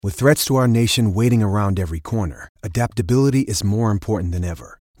With threats to our nation waiting around every corner, adaptability is more important than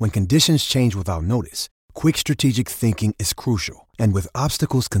ever. When conditions change without notice, quick strategic thinking is crucial. And with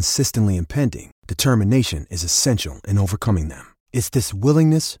obstacles consistently impending, determination is essential in overcoming them. It's this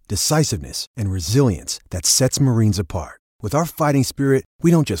willingness, decisiveness, and resilience that sets Marines apart. With our fighting spirit, we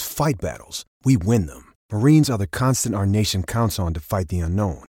don't just fight battles, we win them. Marines are the constant our nation counts on to fight the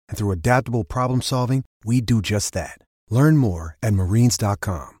unknown. And through adaptable problem solving, we do just that. Learn more at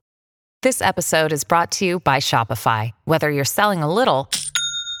marines.com. This episode is brought to you by Shopify. Whether you're selling a little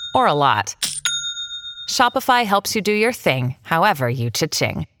or a lot, Shopify helps you do your thing, however you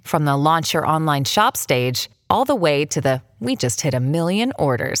cha-ching. From the launch your online shop stage, all the way to the we just hit 1 million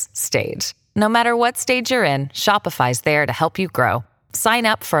orders stage. No matter what stage you're in, Shopify's there to help you grow. Sign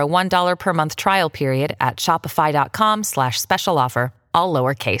up for a $1 per month trial period at shopify.com/special offer, all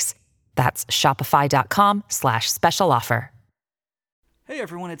lowercase. That's shopify.com/special offer. Hey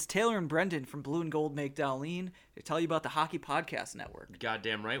everyone, it's Taylor and Brendan from Blue and Gold Make Darlene to tell you about the Hockey Podcast Network.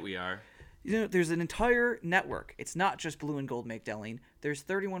 Goddamn right we are. You know, there's an entire network. It's not just Blue and Gold Make Darlene. There's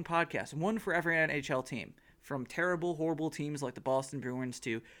 31 podcasts, one for every NHL team. From terrible, horrible teams like the Boston Bruins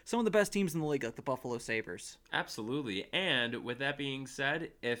to some of the best teams in the league like the Buffalo Sabres. Absolutely. And with that being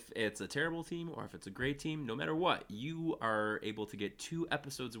said, if it's a terrible team or if it's a great team, no matter what, you are able to get 2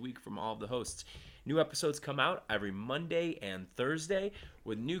 episodes a week from all of the hosts. New episodes come out every Monday and Thursday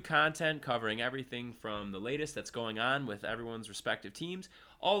with new content covering everything from the latest that's going on with everyone's respective teams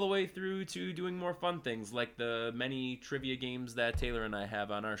all the way through to doing more fun things like the many trivia games that Taylor and I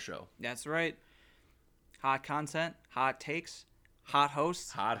have on our show. That's right. Hot content, hot takes, hot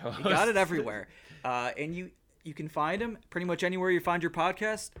hosts. Hot hosts. You got it everywhere. And you can find them pretty much anywhere you find your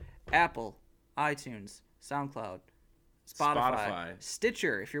podcast. Apple, iTunes, SoundCloud, Spotify,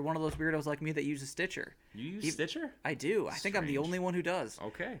 Stitcher, if you're one of those weirdos like me that uses Stitcher. You use Stitcher? I do. I think I'm the only one who does.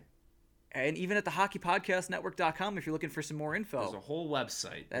 Okay. And even at the hockeypodcastnetwork.com if you're looking for some more info. There's a whole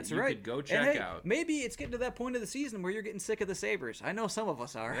website That's you right. could go check out. Maybe it's getting to that point of the season where you're getting sick of the Sabres. I know some of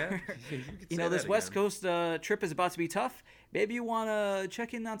us are. Yeah, you know, this West Coast trip is about to be tough. Maybe you want to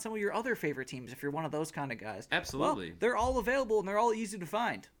check in on some of your other favorite teams if you're one of those kind of guys. Absolutely. Well, they're all available and they're all easy to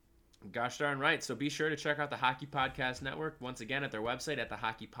find. Gosh darn right. So be sure to check out the Hockey Podcast Network once again at their website at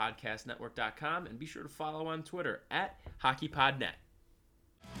thehockeypodcastnetwork.com, and be sure to follow on Twitter at HockeyPodNet.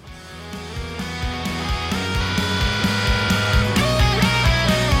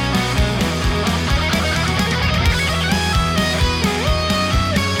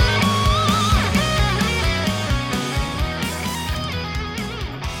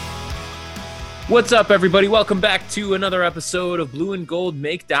 What's up, everybody? Welcome back to another episode of Blue and Gold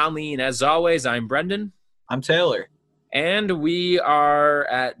Make Darlene. As always, I'm Brendan. I'm Taylor. And we are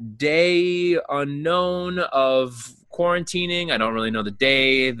at day unknown of quarantining. I don't really know the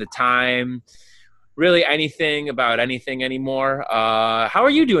day, the time, really anything about anything anymore. How are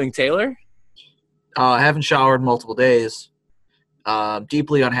you doing, Taylor? I haven't showered in multiple days.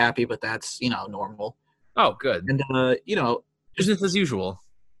 Deeply unhappy, but that's, normal. Oh, good. And, business as usual.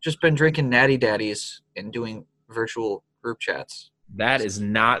 Just been drinking Natty Daddies and doing virtual group chats. That is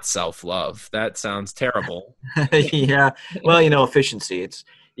not self-love. That sounds terrible. Yeah. Well, efficiency.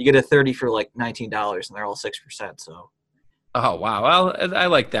 You get a 30 for like $19 and they're all 6%. So. Oh, wow. Well, I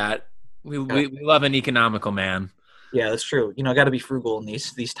like that. We love an economical man. Yeah, that's true. Got to be frugal in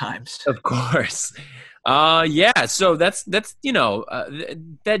these times. Of course. Yeah. So that's that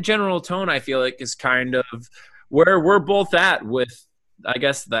general tone I feel like is kind of where we're both at with, I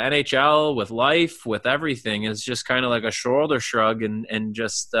guess, the NHL, with life, with everything, is just kind of like a shoulder shrug and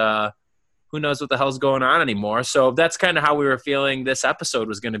just who knows what the hell's going on anymore. So that's kind of how we were feeling this episode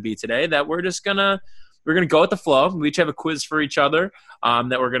was going to be today, that we're going to go with the flow. We each have a quiz for each other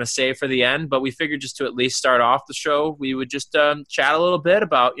that we're going to save for the end. But we figured just to at least start off the show, we would just chat a little bit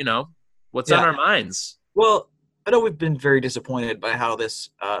about, what's on our minds. Well, I know we've been very disappointed by how this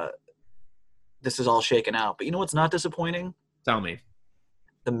is all shaken out. But you know what's not disappointing? Tell me.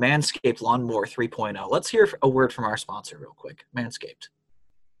 The Manscaped Lawnmower 3.0. Let's hear a word from our sponsor real quick, Manscaped.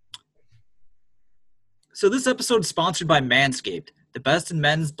 So this episode is sponsored by Manscaped, the best in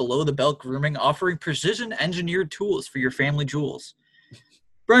men's below-the-belt grooming, offering precision-engineered tools for your family jewels.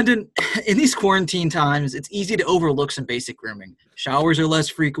 Brendan, in these quarantine times, it's easy to overlook some basic grooming. Showers are less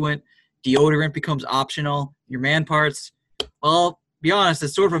frequent, deodorant becomes optional, your man parts, well, be honest,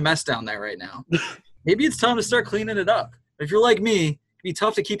 it's sort of a mess down there right now. Maybe it's time to start cleaning it up. If you're like me, it'd be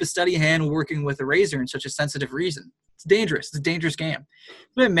tough to keep a steady hand working with a razor in such a sensitive reason. It's dangerous. It's a dangerous game.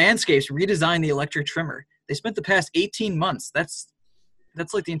 But Manscaped redesigned the electric trimmer. They spent the past 18 months. That's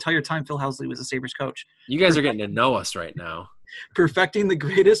like the entire time Phil Housley was a Sabres coach. You guys are getting to know us right now. Perfecting the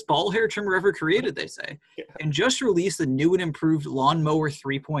greatest ball hair trimmer ever created, they say. And just released the new and improved Lawnmower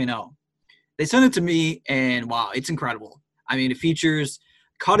 3.0. They sent it to me, and wow, it's incredible. I mean, it features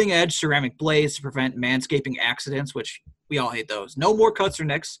cutting-edge ceramic blades to prevent manscaping accidents, which we all hate those. No more cuts or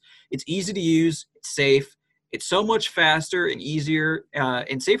nicks. It's easy to use. It's safe. It's so much faster and easier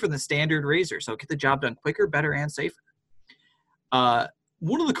and safer than standard razor. So get the job done quicker, better, and safer.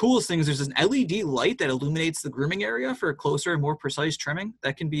 One of the coolest things, there's an LED light that illuminates the grooming area for a closer and more precise trimming.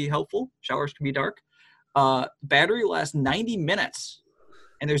 That can be helpful. Showers can be dark. Battery lasts 90 minutes.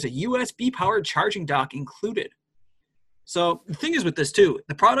 And there's a USB-powered charging dock included. So the thing is with this, too,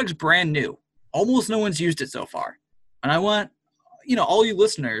 the product's brand new. Almost no one's used it so far. And I want, all you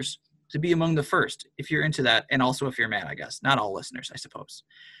listeners to be among the first, if you're into that, and also if you're mad, I guess. Not all listeners, I suppose.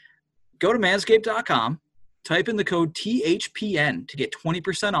 Go to manscaped.com. Type in the code THPN to get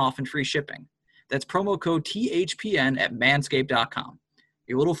 20% off and free shipping. That's promo code THPN at manscaped.com.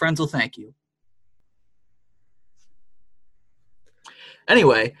 Your little friends will thank you.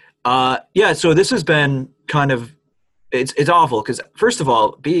 Anyway, so this has been kind of it's awful because, first of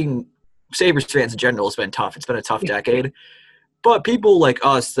all, being Sabres fans in general has been tough. It's been a tough decade. But people like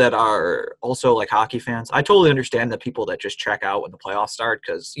us that are also like hockey fans, I totally understand the people that just check out when the playoffs start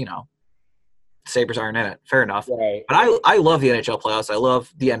because, Sabres aren't in it. Fair enough. Right. But I love the NHL playoffs. I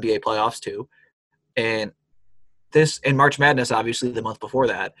love the NBA playoffs too. And March Madness, obviously, the month before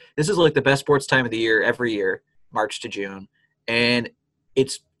that. This is like the best sports time of the year every year, March to June. And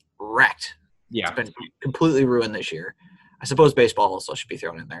it's wrecked. Yeah. It's been completely ruined this year. I suppose baseball also should be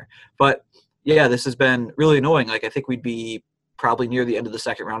thrown in there. But, yeah, this has been really annoying. Like, I think we'd be probably near the end of the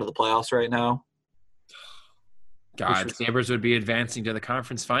second round of the playoffs right now. God, Sabres would be advancing to the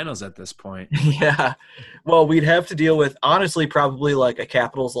conference finals at this point. Yeah. Well, we'd have to deal with, honestly, probably like a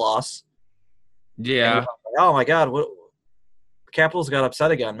Capitals loss. Yeah. Oh, my God. The Capitals got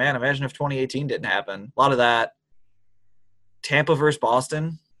upset again. Man, imagine if 2018 didn't happen. A lot of that. Tampa versus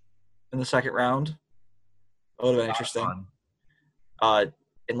Boston in the second round. That would have been interesting.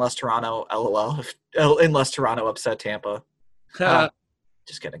 Unless Toronto, LOL. Unless Toronto upset Tampa.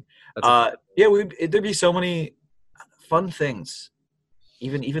 Just kidding. There'd be so many fun things,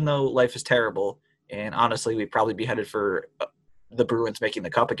 even though life is terrible. And honestly, we'd probably be headed for the Bruins making the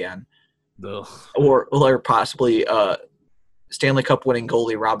cup again. Ugh. Or possibly Stanley Cup winning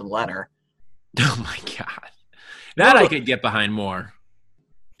goalie Robin Lehner. Oh, my God. That I could get behind more.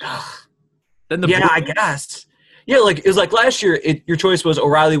 Than the Bruins. I guess. Yeah, it was like last year, your choice was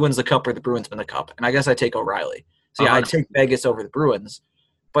O'Reilly wins the cup or the Bruins win the cup. And I guess I'd take O'Reilly. So, I'd take Vegas over the Bruins,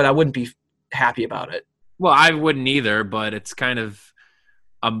 but I wouldn't be happy about it. Well, I wouldn't either, but it's kind of,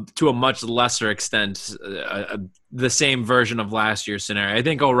 to a much lesser extent, the same version of last year's scenario. I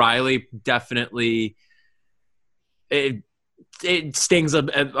think O'Reilly definitely it stings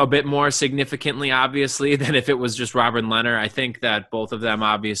a bit more significantly, obviously, than if it was just Robin Lehner. I think that both of them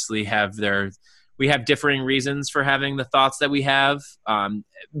obviously we have differing reasons for having the thoughts that we have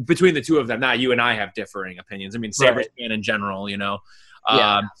between the two of them. Not you and I have differing opinions. I mean, Sabres fan in general,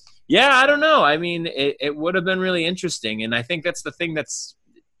 I don't know. I mean, it would have been really interesting. And I think that's the thing that's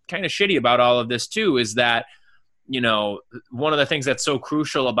kind of shitty about all of this too, is that, one of the things that's so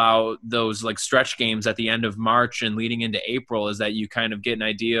crucial about those like stretch games at the end of March and leading into April is that you kind of get an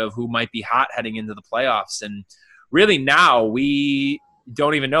idea of who might be hot heading into the playoffs. And really now we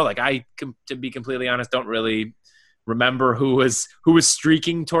don't even know. Like to be completely honest, don't really remember who was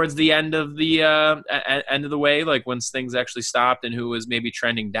streaking towards the end of the end of the way, like once things actually stopped, and who was maybe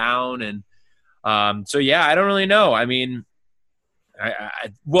trending down. And I don't really know. I mean,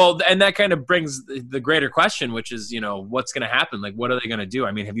 and that kind of brings the greater question, which is, what's going to happen? Like, what are they going to do?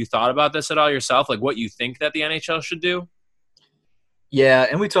 I mean, have you thought about this at all yourself? Like, what you think that the NHL should do? Yeah,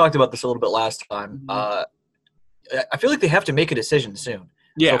 and we talked about this a little bit last time. I feel like they have to make a decision soon.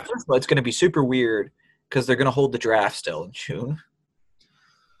 Yeah. So first of all, it's going to be super weird because they're going to hold the draft still in June.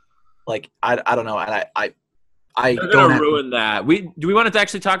 Like, I don't know. And I They're going to ruin that. Do we want to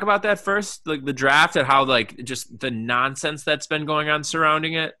actually talk about that first? Like the draft and how, like, just the nonsense that's been going on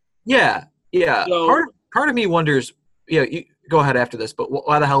surrounding it? Yeah. So, part of me wonders, you go ahead after this, but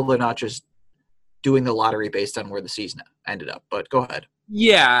why the hell they're not just doing the lottery based on where the season ended up? But go ahead.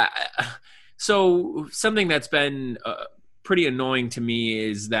 Yeah. So something that's been pretty annoying to me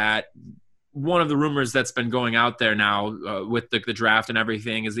is that one of the rumors that's been going out there now with the draft and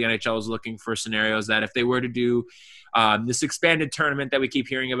everything is the NHL is looking for scenarios that if they were to do this expanded tournament that we keep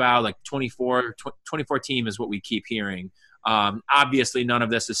hearing about, like 24 team is what we keep hearing. Obviously, none of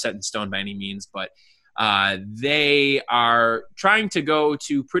this is set in stone by any means, but they are trying to go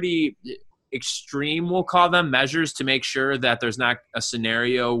to pretty extreme, we'll call them, measures to make sure that there's not a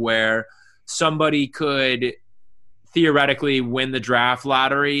scenario where somebody could theoretically win the draft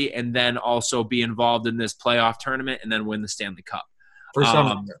lottery and then also be involved in this playoff tournament and then win the Stanley Cup. For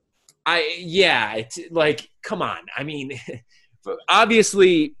some, it's like, come on. I mean,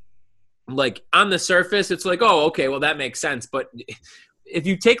 obviously, like on the surface, it's like, oh, okay, well that makes sense. But if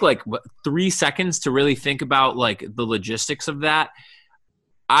you take like 3 seconds to really think about like the logistics of that,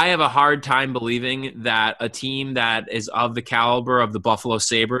 I have a hard time believing that a team that is of the caliber of the Buffalo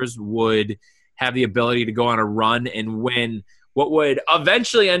Sabres would have the ability to go on a run and win what would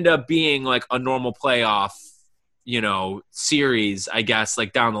eventually end up being like a normal playoff, series, I guess,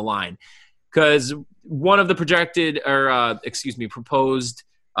 like down the line. Because one of the proposed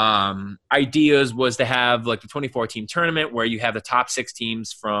ideas was to have like the 24-team tournament where you have the top 6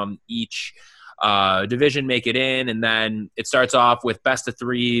 teams from each division make it in, and then it starts off with best of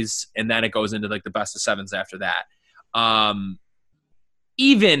 3s, and then it goes into like the best of 7s after that.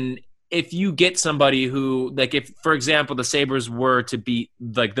 Even if you get somebody who, like, if, for example, the Sabres were to beat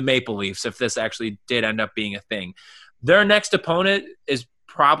like the Maple Leafs, if this actually did end up being a thing, their next opponent is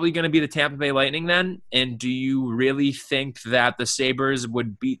probably going to be the Tampa Bay Lightning then. And do you really think that the Sabres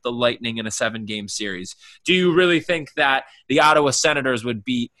would beat the Lightning in a 7-game series? Do you really think that the Ottawa Senators would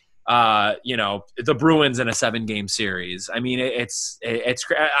beat the Bruins in a 7-game series? I mean, it's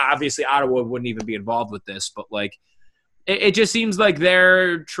obviously Ottawa wouldn't even be involved with this, but like, it just seems like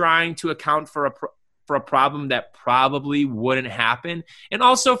they're trying to account for a problem that probably wouldn't happen. And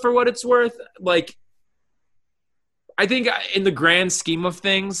also, for what it's worth, like, I think in the grand scheme of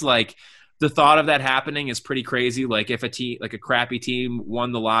things, like, the thought of that happening is pretty crazy. Like, if a team, like a crappy team,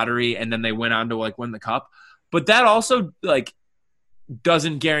 won the lottery and then they went on to like win the cup, but that also like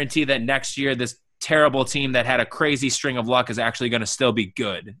doesn't guarantee that next year this terrible team that had a crazy string of luck is actually going to still be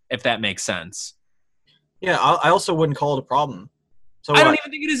good, if that makes sense. Yeah, I also wouldn't call it a problem. So I don't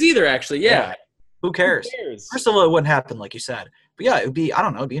even think it is either, actually. Yeah. Who cares? First of all, it wouldn't happen, like you said. But yeah, it would be, I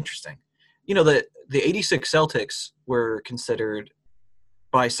don't know, it'd be interesting. The 86 Celtics were considered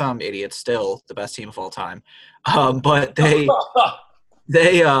by some idiots still the best team of all time. But they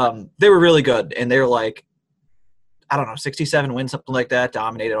were really good. And they were like, I don't know, 67 wins, something like that,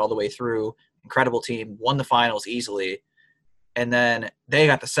 dominated all the way through. Incredible team, won the finals easily. And then they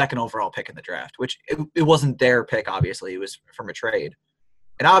got the 2nd overall pick in the draft, which it wasn't their pick, obviously. It was from a trade.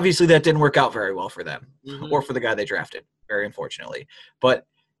 And obviously that didn't work out very well for them or for the guy they drafted, very unfortunately. But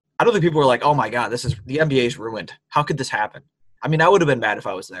I don't think people were like, oh, my God, the NBA's ruined. How could this happen? I mean, I would have been mad if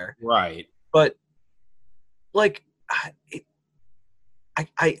I was there. Right. But, like,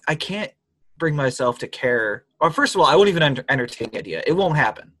 I can't bring myself to care. Well, first of all, I won't even entertain the idea. It won't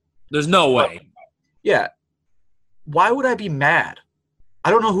happen. There's no way. But, yeah. Why would I be mad?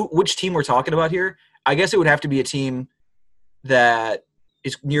 I don't know which team we're talking about here. I guess it would have to be a team that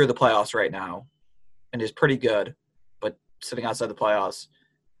is near the playoffs right now and is pretty good, but sitting outside the playoffs.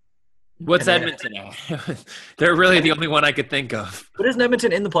 What's Edmonton at? They're really the only one I could think of. But isn't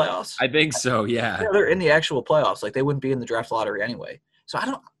Edmonton in the playoffs? I think so, yeah. Yeah, they're in the actual playoffs. Like, they wouldn't be in the draft lottery anyway. So I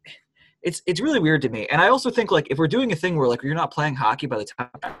don't – it's really weird to me. And I also think, like, if we're doing a thing where, like, you're not playing hockey by the time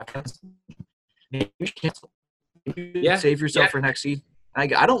maybe you should cancel. You save yourself for next season. I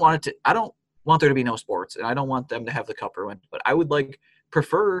don't want it to. I don't want there to be no sports, and I don't want them to have the cup ruined. But I would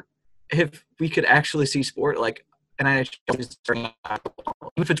prefer if we could actually see sport like an NHL, even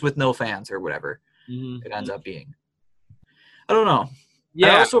if it's with no fans or whatever it ends up being. I don't know.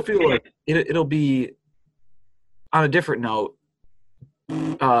 Yeah. I also feel like it'll be on a different note.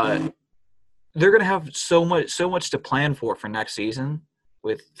 They're gonna have so much to plan for next season,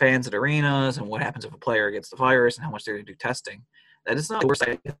 with fans at arenas and what happens if a player gets the virus and how much they're going to do testing. That is not the worst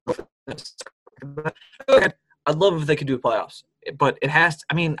idea. I'd love if they could do playoffs, but it has to,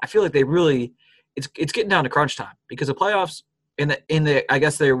 I mean, I feel like they really, it's getting down to crunch time because the playoffs I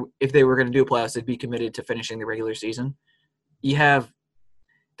guess if they were going to do playoffs, they'd be committed to finishing the regular season.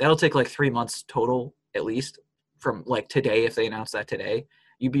 That'll take like 3 months total, at least from like today. If they announce that today,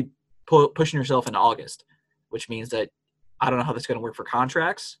 you'd be pushing yourself into August, which means that I don't know how that's going to work for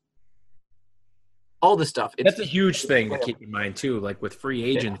contracts. All this stuff. That's a huge thing to keep in mind, too, like with free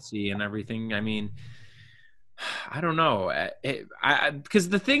agency and everything. I mean, I don't know. Because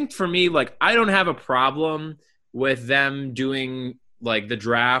the thing for me, like, I don't have a problem with them doing, like, the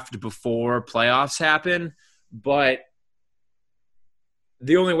draft before playoffs happen. But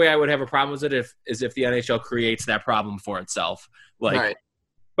the only way I would have a problem with it is if the NHL creates that problem for itself. Like, right.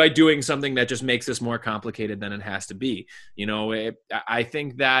 by doing something that just makes this more complicated than it has to be. I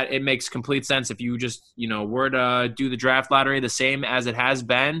think that it makes complete sense if you just, were to do the draft lottery the same as it has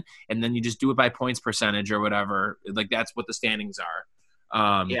been, and then you just do it by points percentage or whatever. Like, that's what the standings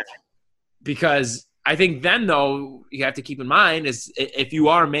are. Because I think then, though, you have to keep in mind is if you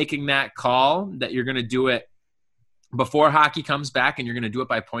are making that call that you're going to do it before hockey comes back and you're going to do it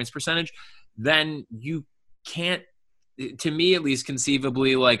by points percentage, then you can't, to me at least,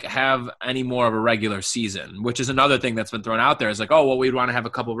 conceivably like have any more of a regular season, which is another thing that's been thrown out there. Is like, oh, well, we'd want to have a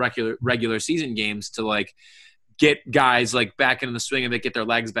couple regular season games to like get guys like back into the swing and they get their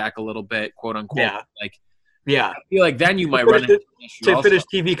legs back a little bit, quote unquote. I feel like then you might run into to finish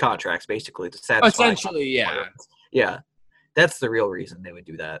TV contracts, basically, to satisfy. Essentially, yeah. That's the real reason they would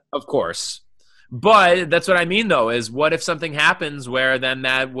do that. Of course, but that's what I mean, though. Is what if something happens where then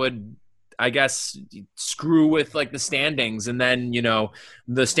that would, I guess, screw with like the standings, and then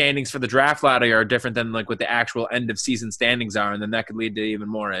the standings for the draft lottery are different than like what the actual end of season standings are, and then that could lead to even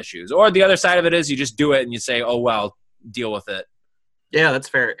more issues. Or the other side of it is you just do it and you say, oh well, deal with it. Yeah, that's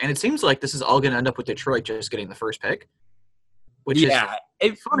fair. And it seems like this is all going to end up with Detroit just getting the first pick, which is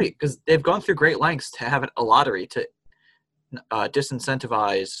funny because they've gone through great lengths to have a lottery to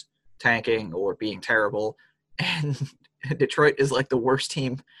disincentivize tanking or being terrible, and Detroit is like the worst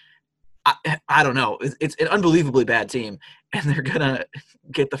team. I don't know. It's an unbelievably bad team, and they're gonna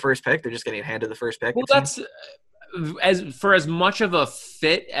get the first pick. They're just getting handed the first pick. Well, that's as much of a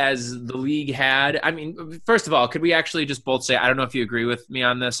fit as the league had. I mean, first of all, could we actually just both say, I don't know if you agree with me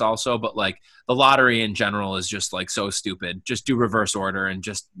on this also, but like the lottery in general is just like so stupid. Just do reverse order and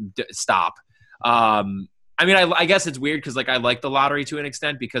just stop. I mean, I guess it's weird because like I like the lottery to an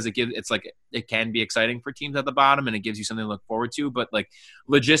extent because it can be exciting for teams at the bottom and it gives you something to look forward to. But like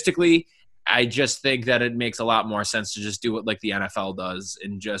logistically, I just think that it makes a lot more sense to just do it like the NFL does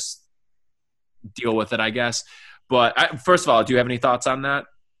and just deal with it, I guess. But first of all, do you have any thoughts on that?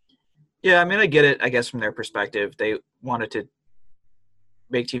 Yeah, I mean, I get it. I guess from their perspective, they wanted to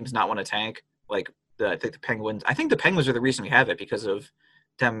make teams not want to tank. Like I think the Penguins. I think the Penguins are the reason we have it because of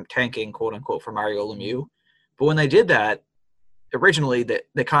them tanking, quote unquote, for Mario Lemieux. But when they did that, originally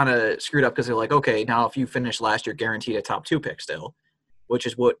they kind of screwed up because they're like, okay, now if you finish last year, guaranteed a top 2 pick still, which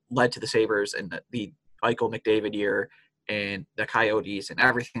is what led to the Sabres and the Eichel McDavid year and the Coyotes and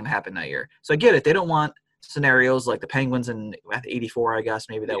everything that happened that year. So I get it. They don't want scenarios like the Penguins in 84, I guess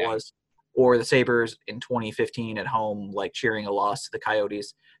maybe that was, or the Sabres in 2015 at home, like cheering a loss to the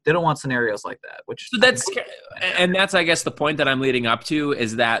Coyotes. They don't want scenarios like that. That's I guess the point that I'm leading up to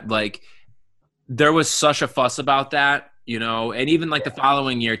is that like there was such a fuss about that, and even like the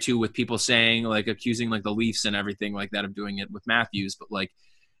following year too, with people saying like accusing like the Leafs and everything like that of doing it with Matthews, but like.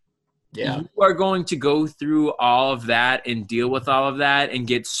 Yeah. You are going to go through all of that and deal with all of that and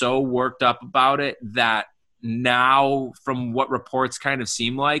get so worked up about it that now, from what reports kind of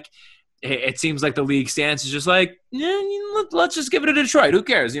seem like, it seems like the league stance is just like, let's just give it to Detroit. Who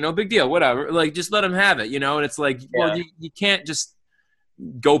cares? Big deal, whatever. Like, just let them have it, And it's like, well, you can't just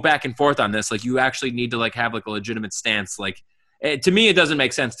go back and forth on this. Like, you actually need to like have like a legitimate stance. Like, to me, it doesn't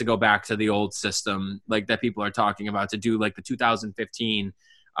make sense to go back to the old system like that people are talking about to do like the 2015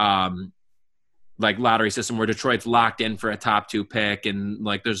 like lottery system where Detroit's locked in for a top 2 pick and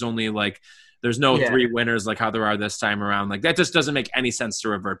like there's only like there's no 3 winners like how there are this time around. Like that just doesn't make any sense to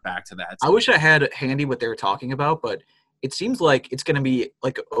revert back to that. I wish I had handy what they were talking about, but it seems like it's going to be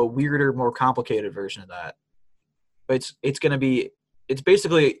like a weirder, more complicated version of that. But it's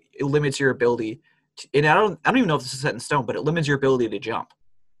basically it limits your ability to, and I don't even know if this is set in stone, but it limits your ability to jump,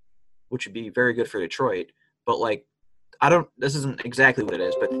 which would be very good for Detroit. But like this isn't exactly what it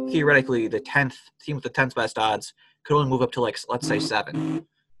is, but theoretically the 10th team with the 10th best odds could only move up to like, let's say 7.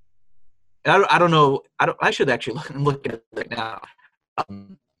 And I don't know. I should actually look at it now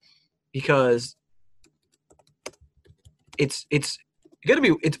because it's going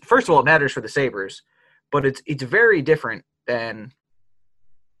to be, first of all, it matters for the Sabres, but it's very different than,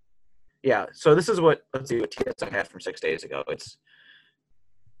 so this is let's see what TS I had from 6 days ago. It's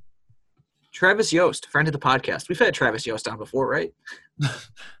Travis Yost, friend of the podcast. We've had Travis Yost on before, right?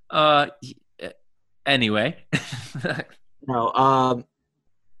 Anyway. No.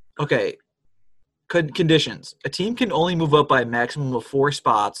 Okay. Conditions. A team can only move up by a maximum of 4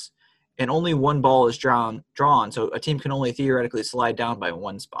 spots, and only 1 ball is drawn. So a team can only theoretically slide down by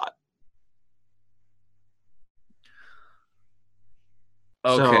 1 spot.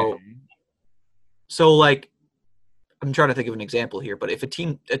 Okay. So like, I'm trying to think of an example here, but if a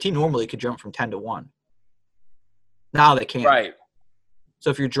team normally could jump from 10 to 1, now they can't. Right. So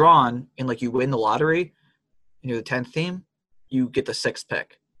if you're drawn and like you win the lottery and you're the 10th team, you get the 6th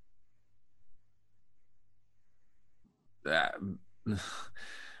pick.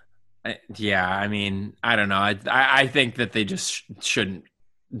 Yeah, I mean, I don't know. I think that they just shouldn't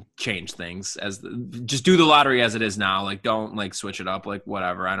change things just do the lottery as it is now. Like, don't like switch it up, like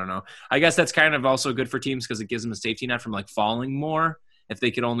whatever. I don't know. I guess that's kind of also good for teams because it gives them a safety net from like falling more if they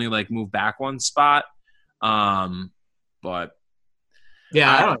could only like move back one spot. But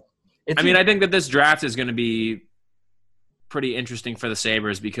yeah, I think that this draft is going to be pretty interesting for the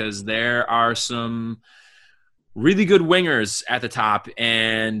Sabres because there are some really good wingers at the top,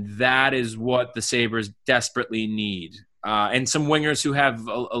 and that is what the Sabres desperately need. And some wingers who have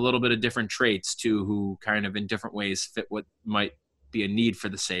a little bit of different traits, too, who kind of in different ways fit what might be a need for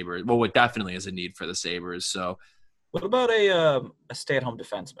the Sabres. Well, what definitely is a need for the Sabres. So, what about a stay-at-home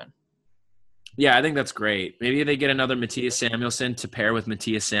defenseman? Yeah, I think that's great. Maybe they get another Mattias Samuelsson to pair with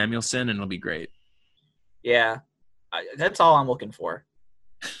Mattias Samuelsson, and it'll be great. Yeah, that's all I'm looking for.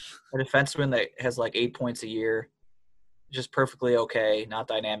 A defenseman that has like 8 points a year, just perfectly okay, not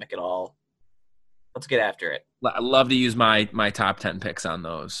dynamic at all. Let's get after it. I love to use my top 10 picks on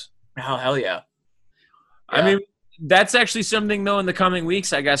those. Oh, hell yeah. I mean, that's actually something, though, in the coming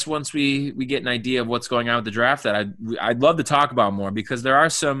weeks, I guess, once we get an idea of what's going on with the draft, that I'd love to talk about more because there are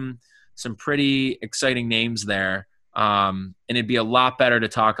some pretty exciting names there. And it'd be a lot better to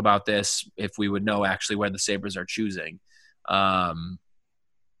talk about this if we would know actually where the Sabres are choosing.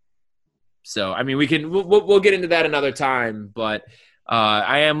 So, I mean, we'll get into that another time, but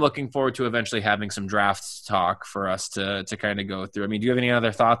I am looking forward to eventually having some draft talk for us to kind of go through. I mean, do you have any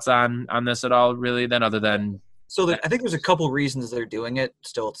other thoughts on this at all, really, then, other than? So I think there's a couple reasons they're doing it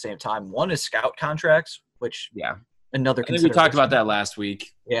still at the same time. One is scout contracts, which another. I think we talked about that last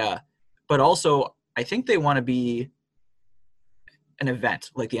week. Yeah, but also I think they want to be an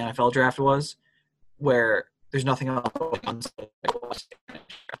event like the NFL draft was, where there's nothing else.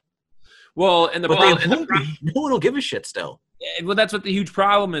 Well, and no one will give a shit still. Well, that's what the huge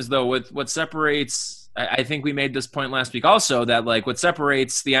problem is, though, with what separates – I think we made this point last week also, that, like, what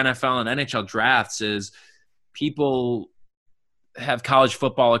separates the NFL and NHL drafts is people have college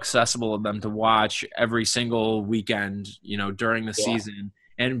football accessible to them to watch every single weekend, during the season.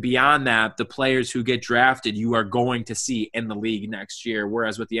 And beyond that, the players who get drafted you are going to see in the league next year,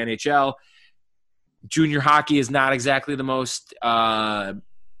 whereas with the NHL, junior hockey is not exactly the most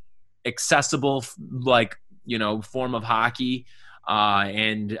accessible, form of hockey.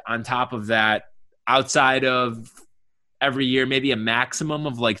 And on top of that, outside of every year, maybe a maximum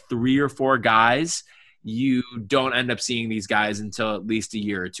of like 3 or 4 guys, you don't end up seeing these guys until at least a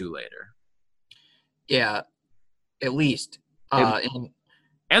year or two later. Yeah, at least.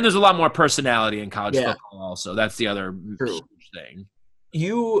 And there's a lot more personality in college football also. That's the other huge thing.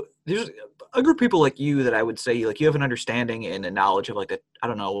 There's a group of people like you that I would say you have an understanding and a knowledge of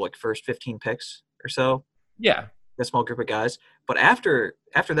first 15 picks or so. Yeah. A small group of guys. But after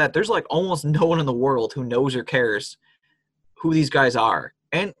that, there's like almost no one in the world who knows or cares who these guys are.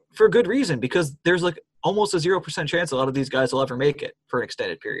 And for good reason, because there's like almost a 0% chance a lot of these guys will ever make it for an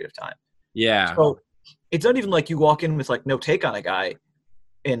extended period of time. Yeah. So it's not even like you walk in with like no take on a guy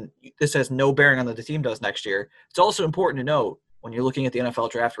and this has no bearing on what the team does next year. It's also important to know when you're looking at the NFL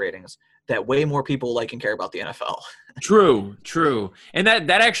draft ratings that way more people like and care about the NFL. True. And that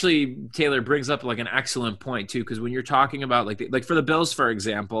actually, Taylor, brings up like an excellent point too, because when you're talking about like for the Bills, for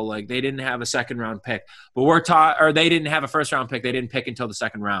example, like they didn't have a second round pick, but they didn't have a first round pick. They didn't pick until the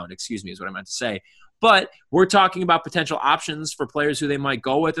second round, is what I meant to say. But we're talking about potential options for players who they might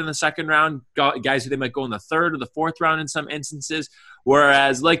go with in the second round, guys who they might go in the third or the fourth round in some instances.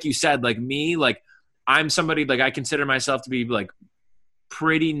 Whereas, like you said, like me, like I'm somebody, like I consider myself to be like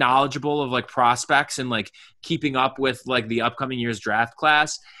pretty knowledgeable of like prospects and like keeping up with like the upcoming year's draft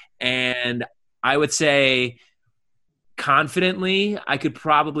class. And I would say confidently, I could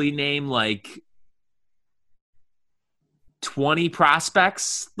probably name like 20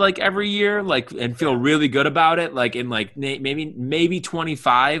 prospects like every year, like, and feel really good about it. Like in like maybe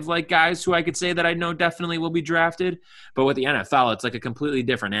 25 like guys who I could say that I know definitely will be drafted. But with the NFL, it's like a completely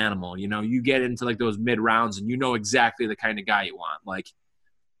different animal. You get into like those mid rounds and you know exactly the kind of guy you want. Like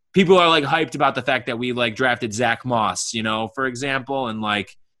people are like hyped about the fact that we like drafted Zach Moss, for example, and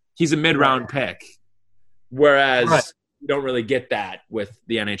like he's a mid round pick. Whereas you don't really get that with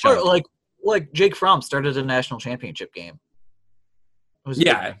the NHL. Or like Jake Fromm started a national championship game. It was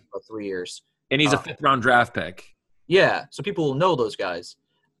about 3 years. And he's a 5th round draft pick. Yeah, so people will know those guys.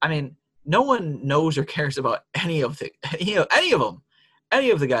 I mean, no one knows or cares about any of the guys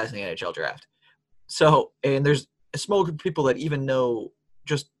in the NHL draft. So, and there's a small group of people that even know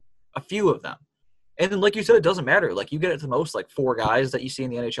just a few of them. And then, like you said, it doesn't matter. Like you get at the most like 4 guys that you see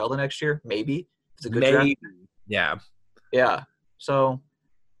in the NHL the next year, maybe. It's a good draft. Yeah. Yeah. So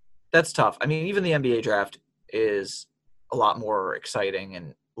that's tough. I mean, even the NBA draft is a lot more exciting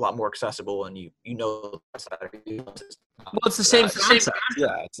and a lot more accessible, and you know. Well, it's the same concept.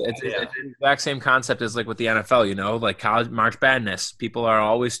 Yeah, it's the exact same concept as like with the NFL. You know, like college March Madness. People are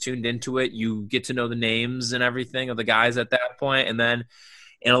always tuned into it. You get to know the names and everything of the guys at that point, and then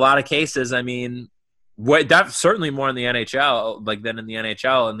in a lot of cases, I mean, that's certainly more in the NHL like than in the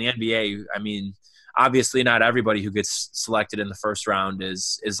NHL. In the NBA, I mean, obviously not everybody who gets selected in the first round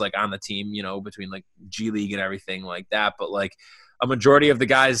is like on the team. You know, between like G League and everything like that, but like a majority of the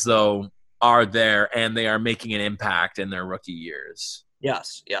guys though are there and they are making an impact in their rookie years.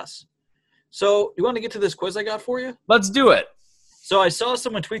 Yes. So you want to get to this quiz I got for you? Let's do it. So I saw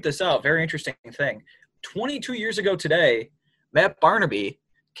someone tweet this out. Very interesting thing. 22 years ago today, Matt Barnaby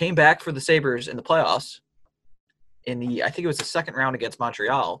came back for the Sabres in the playoffs I think it was the second round against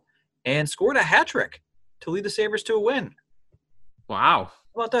Montreal, and scored a hat trick to lead the Sabres to a win. Wow.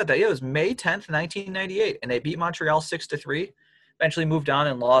 How about that? Yeah, it was May 10th, 1998, and they beat Montreal 6-3. Eventually moved on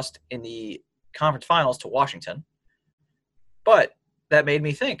and lost in the conference finals to Washington. But that made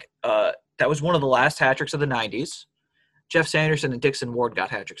me think. That was one of the last hat tricks of the 90s. Jeff Sanderson and Dixon Ward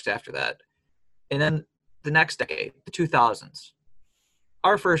got hat tricks after that. And then the next decade, the 2000s,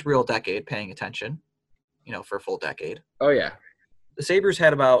 our first real decade paying attention, for a full decade. Oh, yeah. The Sabres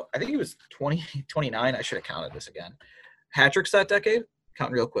had about, I think it was 29. I should have counted this again. Hat tricks that decade.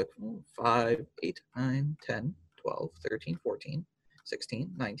 Counting real quick. 5, 8, 9, 10, 12, 13, 14,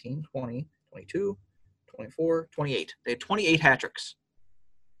 16, 19, 20, 22, 24, 28. They had 28 hat tricks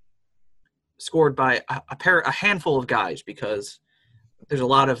scored by a handful of guys because there's a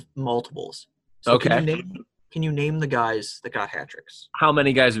lot of multiples. So okay. Can you name the guys that got hat tricks? How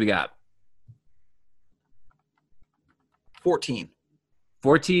many guys we got? 14.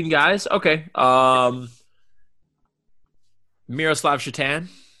 14 guys? Okay. Miroslav Shatan?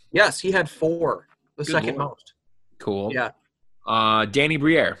 Yes, he had 4. The Good second Lord. most. Cool. Yeah. Danny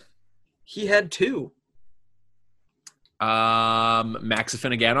Briere? He had 2. Max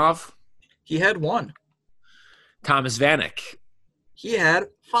Afinogenov? He had 1. Thomas Vanek? He had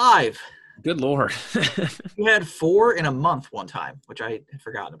 5. Good Lord. He had 4 in a month one time, which I had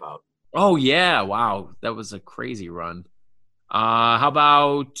forgotten about. Oh, yeah. Wow. That was a crazy run. How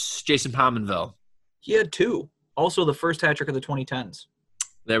about Jason Pominville? He had 2. Also the first hat trick of the 2010s.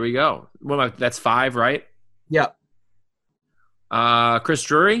 There we go. Well, that's 5, right? Yeah. Chris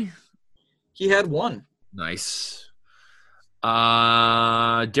Drury? He had 1. Nice.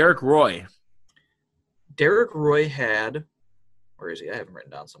 Derek Roy? Derek Roy had, where is he? I have him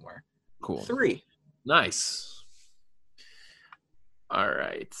written down somewhere. Cool. 3. Nice. All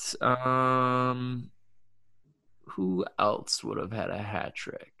right. Who else would have had a hat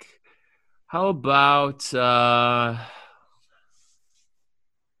trick? How about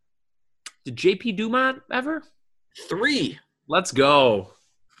did JP Dumont ever? 3. Let's go.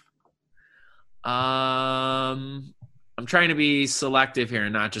 I'm trying to be selective here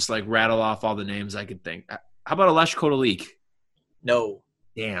and not just like rattle off all the names I could think. How about Alesh Kotelik? No.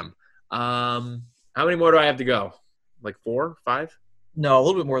 Damn. How many more do I have to go? Like 4, 5? No, a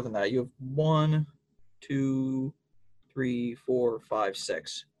little bit more than that. You have 1, 2, 3, 4, 5,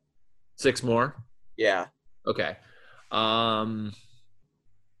 6. 6 more? Yeah. Okay.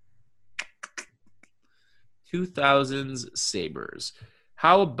 2000s Sabres.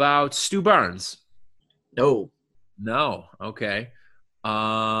 How about Stu Barnes? No. No. Okay.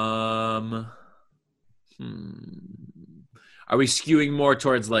 Are we skewing more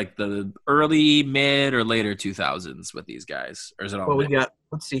towards like the early, mid, or later 2000s with these guys? Or is it all Well,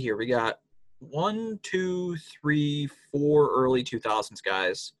 let's see here. We got 1, 2, 3, 4 early 2000s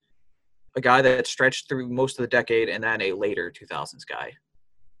guys. A guy that stretched through most of the decade, and then a later 2000s guy.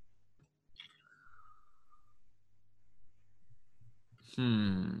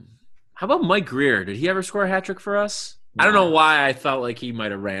 How about Mike Greer? Did he ever score a hat trick for us? No. I don't know why I felt like he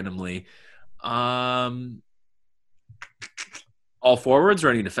might have randomly. All forwards or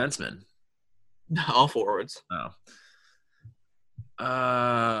any defensemen? All forwards. Oh.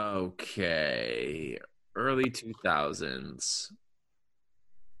 Okay. Early 2000s.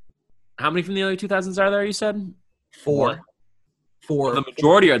 How many from the early 2000s are there, you said? 4. 4. The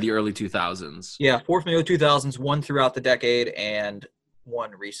majority are the early 2000s. Yeah, 4 from the early 2000s, 1 throughout the decade, and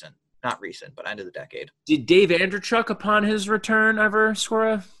 1 recent. Not recent, but end of the decade. Did Dave Andrechuk, upon his return, ever score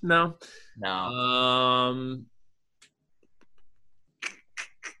a? No. No.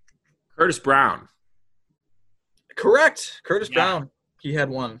 Curtis Brown. Correct. Curtis Brown. He had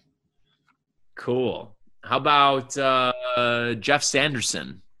 1. Cool. How about Jeff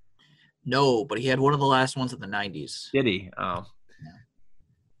Sanderson? No, but he had one of the last ones in the 90s. Did he? Oh.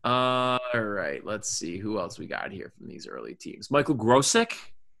 All right. Let's see who else we got here from these early teams. Michael Grosick.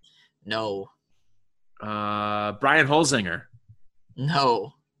 No. Brian Holzinger.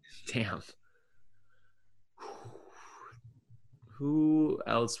 No. Damn. Who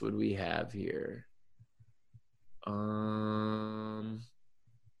else would we have here?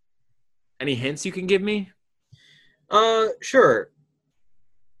 Any hints you can give me? Sure.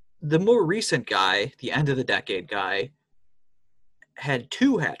 The more recent guy, the end of the decade guy, had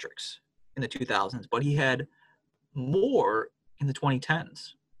 2 hat tricks in the 2000s, but he had more in the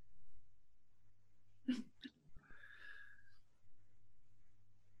 2010s.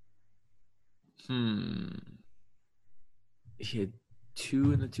 He had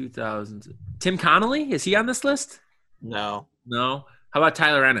 2 in the 2000s. Tim Connolly? Is he on this list? No. No. How about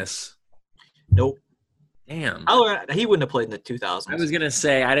Tyler Ennis? Nope. Damn. He wouldn't have played in the 2000s. I was gonna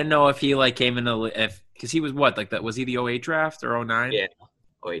say I didn't know if he came into because he was what that was he the 08 draft or 09? Yeah,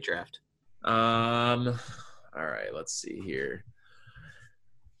 08 draft. All right, let's see here.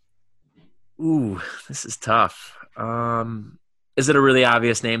 Ooh, this is tough. Is it a really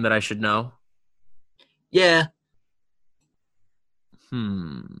obvious name that I should know? Yeah. I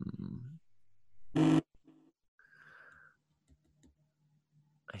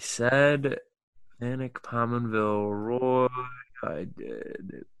said Vanek, Pominville, Roy. I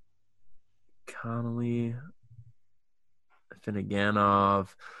did Connolly,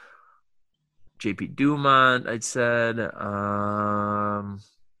 Finneganov, J.P. Dumont. I said.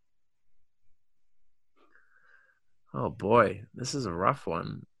 Oh boy, this is a rough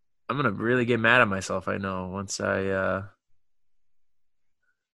one. I'm gonna really get mad at myself. I know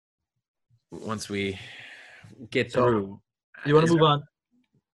once we get through. You want to move on?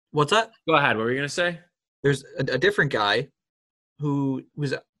 What's that? Go ahead. What were you gonna say? There's a different guy who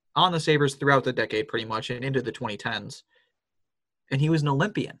was on the Sabres throughout the decade, pretty much, and into the 2010s, and he was an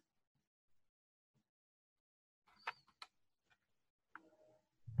Olympian.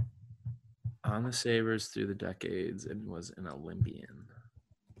 On the Sabres through the decades and was an Olympian.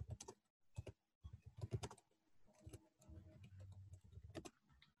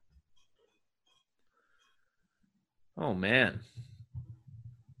 Oh, man.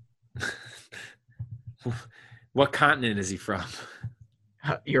 What continent is he from?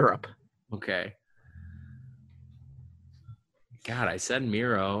 Europe. Okay. God, I said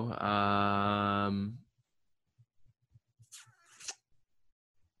Miro.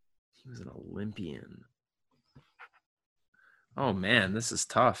 He was an Olympian. Oh, man, this is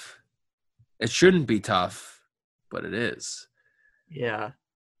tough. It shouldn't be tough, but it is. Yeah.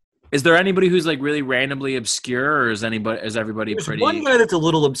 Is there anybody who's really randomly obscure, or is everybody There's pretty? One guy that's a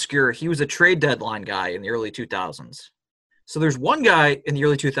little obscure. He was a trade deadline guy in the early 2000s. So there's one guy in the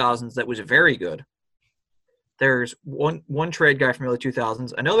early 2000s that was very good. There's one trade guy from early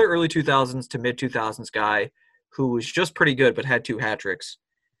 2000s, another early 2000s to mid 2000s guy who was just pretty good but had 2 hat tricks,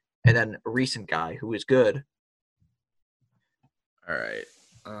 and then a recent guy who was good. All right.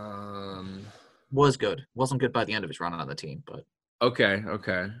 Was good. Wasn't good by the end of his run on the team, but Okay.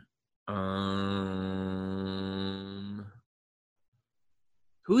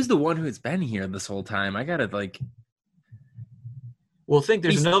 Who's the one who's been here this whole time? I gotta Well,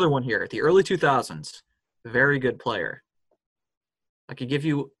 there's another one here. The early 2000s, very good player. I could give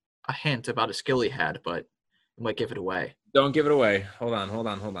you a hint about a skill he had, but I might give it away. Don't give it away. Hold on.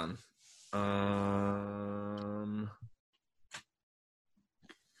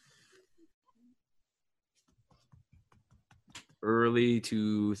 Early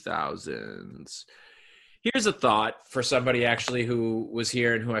 2000s. Here's a thought for somebody actually who was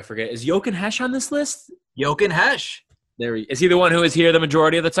here and who I forget. Is Jochen Hesch on this list? Jochen Hesch. Is he the one who is here the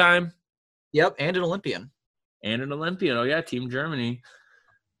majority of the time? Yep, and an Olympian. Oh yeah, Team Germany.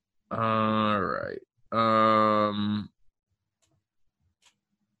 All right.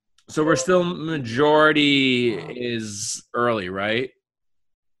 So we're still majority is early, right?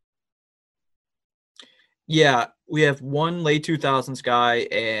 Yeah, we have 1 late 2000s guy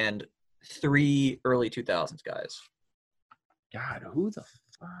and 3 early 2000s guys. God, who the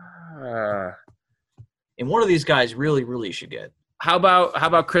fuck? And one of these guys really should get. How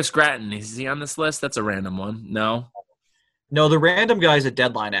about Chris Gratton? Is he on this list? That's a random one. No, the random guy is a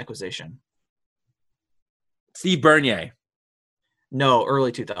deadline acquisition. Steve Bernier. No,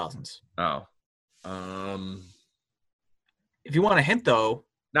 early 2000s. Oh. If you want a hint, though.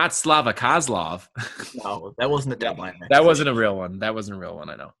 Not Slava Kozlov. No, that wasn't a deadline. That wasn't a real one.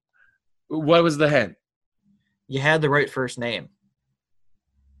 I know. What was the hint? You had the right first name.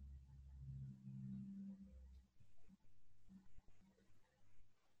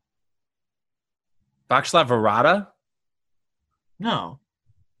 Václav Varada? No.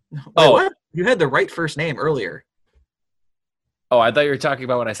 Wait, Oh. what? You had the right first name earlier. Oh, I thought you were talking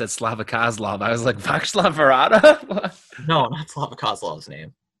about when I said Slava Kozlov. I was like, Václav Varada? No, not Slava Kozlov's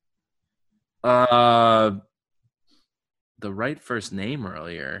name. The right first name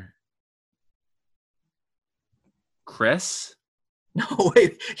earlier. Chris? No,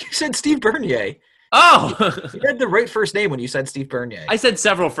 wait. You said Steve Bernier. Oh! You had the right first name when you said Steve Bernier. I said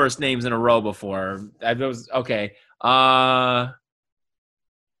several first names in a row before. I was okay. An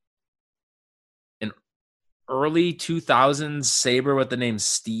early 2000s Sabre with the name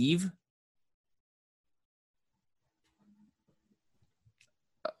Steve.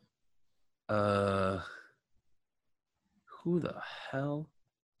 Who the hell?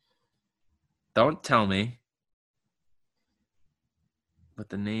 Don't tell me. But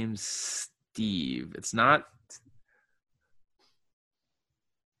the name's Steve. It's not.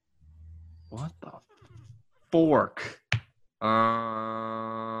 What the fork?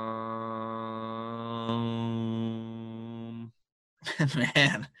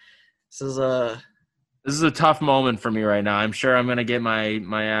 Man, this is This is a tough moment for me right now. I'm sure I'm gonna get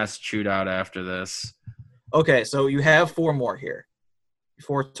my ass chewed out after this. okay. So you have 4 more here.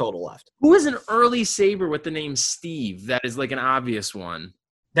 4 total left. Who is an early Sabre with the name Steve? That is like an obvious one.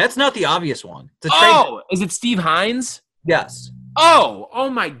 That's not the obvious one. It's a trade. Oh, is it Steve Hines? Yes. Oh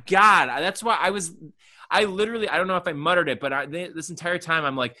my God. That's why I literally, I don't know if I muttered it, but this entire time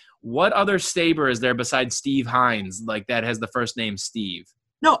I'm like, what other Sabre is there besides Steve Hines? Like that has the first name Steve.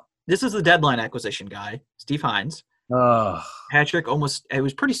 No, this is the deadline acquisition guy, Steve Hines. Oh. Patrick it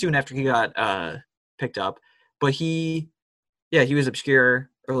was pretty soon after he got picked up, but he was obscure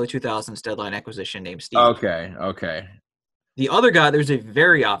early 2000s deadline acquisition named Steve. Okay. The other guy, there's a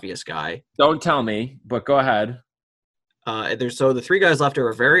very obvious guy. Don't tell me, but go ahead. So the 3 guys left are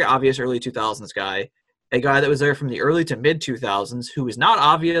a very obvious early 2000s guy, a guy that was there from the early to mid 2000s who was not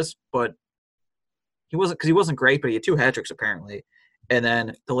obvious, but he wasn't great, but he had 2 hat tricks apparently, and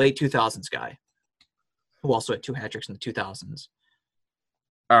then the late 2000s guy who also had 2 hat tricks in the 2000s.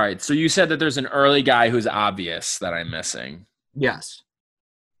 All right. So you said that there's an early guy who's obvious that I'm missing. Yes.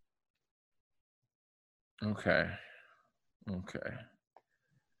 Okay.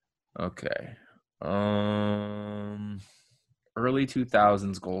 Early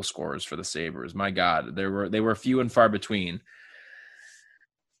 2000s goal scorers for the Sabres. My God, they were few and far between.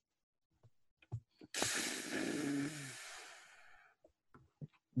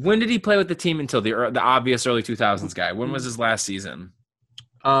 When did he play with the team until the obvious early 2000s guy? When was his last season?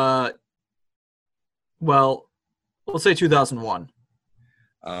 Well, let's say 2001.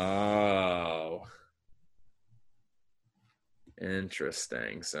 Oh.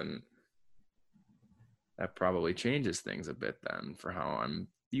 Interesting. So that probably changes things a bit then for how I'm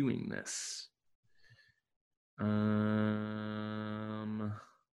viewing this.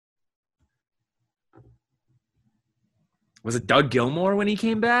 Was it Doug Gilmour when he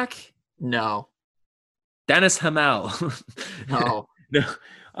came back? No. Dennis Hamel. No. No.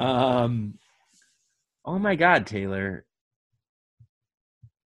 Oh my God, Taylor.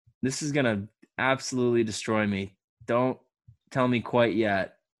 This is gonna absolutely destroy me. Don't tell me quite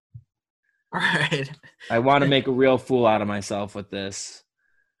yet. All right. I want to make a real fool out of myself with this.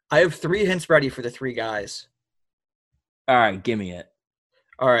 I have 3 hints ready for the 3 guys. All right, give me it.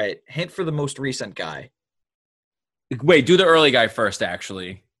 All right. Hint for the most recent guy. Wait, do the early guy first,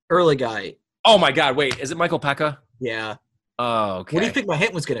 actually. Early guy. Oh my God, wait, is it Michael Pekka? Yeah. Oh, okay. What do you think my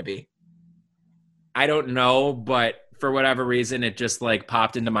hint was going to be? I don't know, but for whatever reason, it just like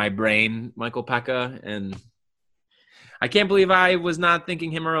popped into my brain, Michael Pekka, and I can't believe I was not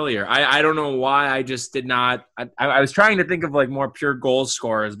thinking him earlier. I don't know why I just did not. I was trying to think of like more pure goal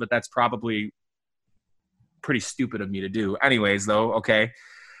scorers, but that's probably pretty stupid of me to do. Anyways, though, okay.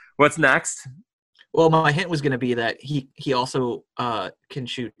 What's next? Well, my hint was going to be that he also can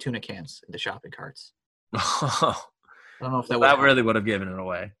shoot tuna cans into shopping carts. I don't know if that really would have given it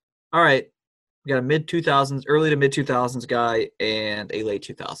away. All right. We got a mid-2000s, early to mid-2000s guy and a late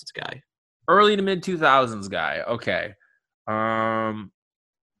 2000s guy. Early to mid-2000s guy. Okay. How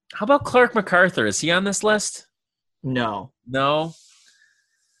about Clark MacArthur? Is he on this list? No. No?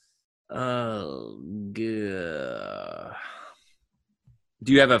 Oh, good.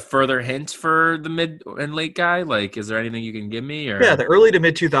 Do you have a further hint for the mid and late guy? Like, is there anything you can give me? Or? Yeah, the early to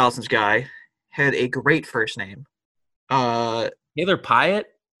mid-2000s guy had a great first name. Taylor Pyatt?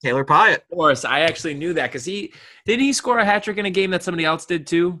 Taylor Pyatt. Of course, I actually knew that because didn't he score a hat trick in a game that somebody else did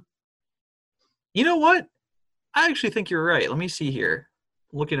too? You know what? I actually think you're right. Let me see here.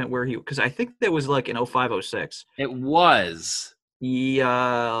 Looking at where because I think that was like in 05-06. It was.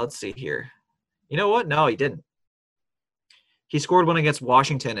 Yeah, let's see here. You know what? No, he didn't. He scored one against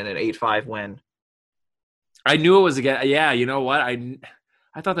Washington in an 8-5 win. I knew it was again. Yeah, you know what? I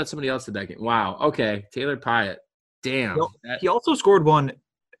thought that somebody else did that game. Wow. Okay, Taylor Pyatt. Damn. He also scored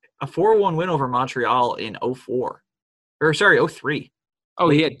a 4-1 win over Montreal in 04. Or sorry, 03. Oh,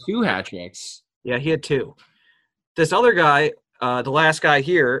 he had 2 hat tricks. Yeah, he had 2. This other guy, the last guy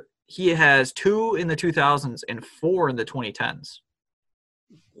here, he has 2 in the 2000s and 4 in the 2010s.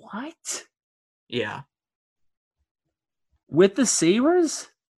 What? Yeah. With the Sabres?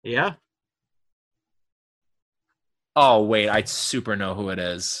 Yeah. Oh, wait. I super know who it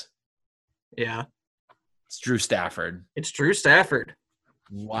is. Yeah. It's Drew Stafford. It's Drew Stafford.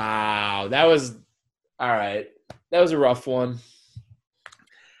 Wow. That was – all right. That was a rough one.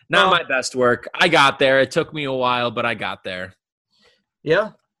 Not my best work. I got there. It took me a while, but I got there.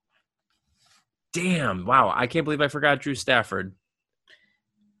 Yeah. Damn. Wow. I can't believe I forgot Drew Stafford.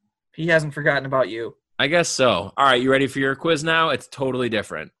 He hasn't forgotten about you. I guess so. All right. You ready for your quiz now? It's totally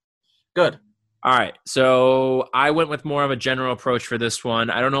different. Good. All right. So I went with more of a general approach for this one.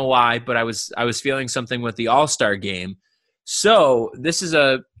 I don't know why, but I was feeling something with the All-Star game. So this is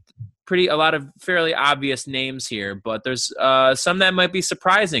a lot of fairly obvious names here, but there's some that might be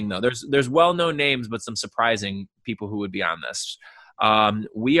surprising though. There's well-known names, but some surprising people who would be on this.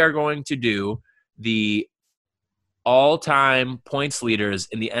 We are going to do the all-time points leaders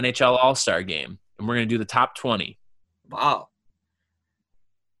in the NHL All-Star game, and we're going to do the top 20. Wow.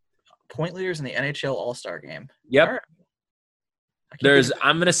 Point leaders in the NHL All-Star game. Yep. Right.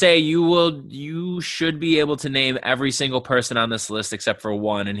 I'm going to say you should be able to name every single person on this list except for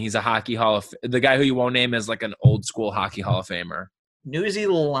one, and he's a hockey the guy who you won't name is like an old school hockey Hall of Famer. Newsy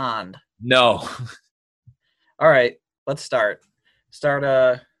Lalonde. No. All right, let's start.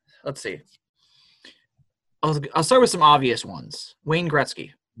 Let's see. I'll start with some obvious ones. Wayne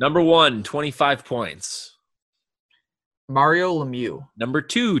Gretzky. Number 1, 25 points. Mario Lemieux. Number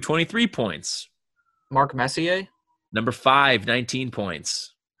 2, 23 points. Mark Messier. Number 5, 19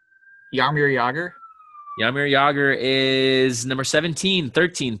 points. Jaromir Jagr. Jaromir Jagr is number 17,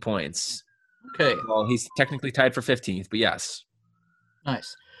 13 points. Okay. Well, he's technically tied for 15th, but yes.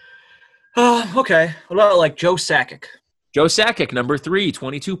 Nice. Okay. What about like Joe Sakic? Joe Sakic, number 3,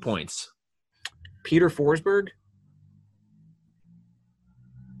 22 points. Peter Forsberg.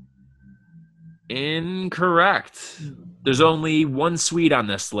 Incorrect. There's only one Swede on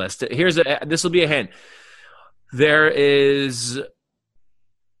this list. This will be a hint. There is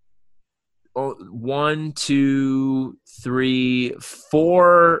 1, 2, 3,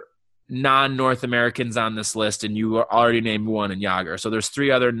 4 non-North Americans on this list, and you already named one in Jagr. So there's 3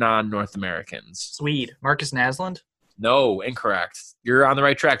 other non-North Americans. Swede. Marcus Naslund? No, incorrect. You're on the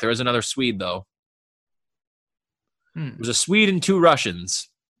right track. There is another Swede, though. There's a Swede and 2 Russians.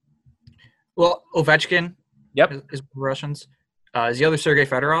 Well, Ovechkin. Yep. Is Russians. Is the other Sergei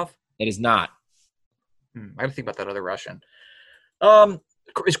Fedorov? It is not. I got to think about that other Russian.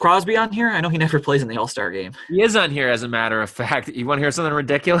 Is Crosby on here? I know he never plays in the All-Star game. He is on here, as a matter of fact. You want to hear something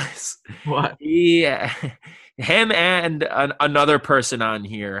ridiculous? What? Him and another person on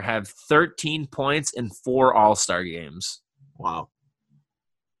here have 13 points in 4 All-Star games. Wow.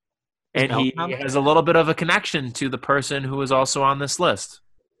 And he has a little bit of a connection to the person who is also on this list.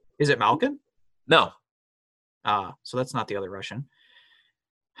 Is it Malkin? No. So that's not the other Russian.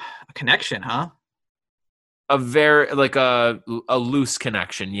 A connection, huh? A very, like a loose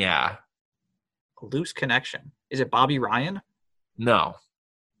connection, yeah. A loose connection. Is it Bobby Ryan? No.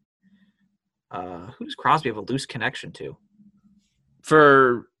 Who does Crosby have a loose connection to?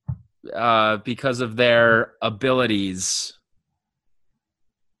 Because of their abilities,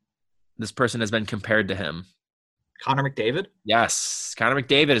 this person has been compared to him. Connor McDavid? Yes. Connor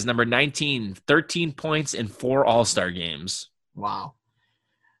McDavid is number 19, 13 points in 4 All-Star games. Wow.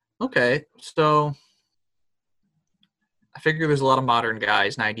 Okay, so I figure there's a lot of modern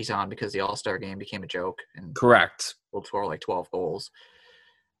guys 90s on because the All-Star game became a joke. And correct. Will score like 12 goals.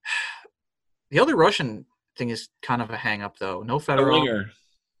 The other Russian thing is kind of a hang-up, though. No Fedorov. A winger.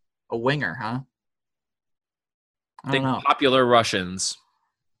 A winger, huh? I don't know. Popular Russians.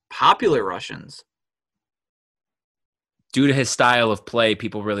 Popular Russians. Due to his style of play,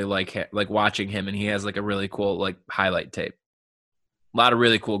 people really like watching him, and he has like a really cool like highlight tape. A lot of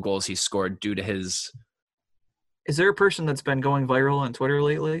really cool goals he scored due to his. Is there a person that's been going viral on Twitter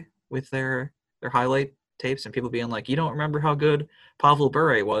lately with their highlight tapes and people being like, "You don't remember how good Pavel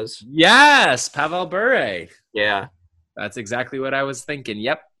Bure was?" Yes, Pavel Bure. Yeah, that's exactly what I was thinking.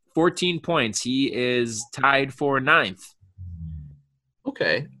 Yep, 14 points. He is tied for 9th.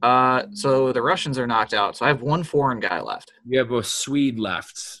 Okay, so the Russians are knocked out. So I have one foreign guy left. You have a Swede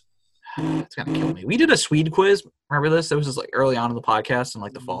left. It's gonna kill me. We did a Swede quiz. Remember this? It was just like early on in the podcast in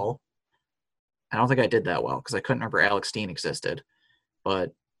like the fall. I don't think I did that well because I couldn't remember Alex Steen existed.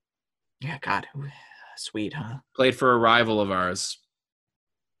 But yeah, God, Swede, huh? Played for a rival of ours,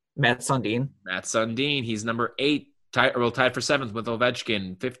 Matt Sundin. Matt Sundin. He's number 8, tied for 7th with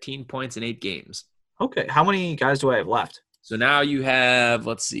Ovechkin, 15 points in 8 games. Okay, how many guys do I have left? So now you have,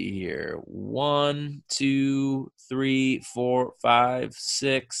 let's see here, 1, 2, 3, 4, 5,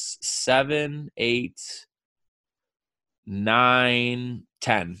 6, 7, 8, 9,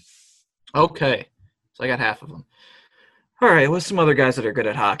 10. Okay, so I got half of them. All right, what's some other guys that are good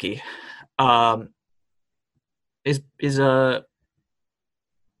at hockey? Is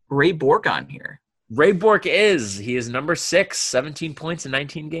Ray Bourque on here? Ray Bourque is. He is number 6, 17 points in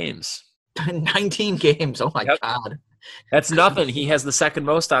 19 games. 19 games. Oh, my God. That's nothing. He has the second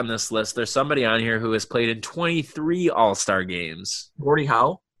most on this list. There's somebody on here who has played in 23 All-Star games. Gordie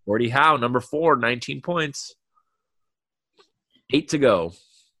Howe? Gordie Howe, number 4, 19 points. 8 to go.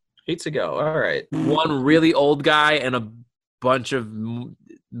 8 to go. All right. One really old guy and a bunch of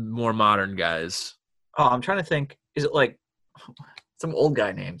more modern guys. Oh, I'm trying to think. Is it like some old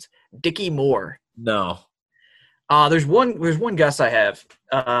guy names? Dickie Moore. No. There's one guess I have.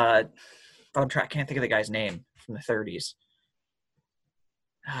 I can't think of the guy's name from the 30s.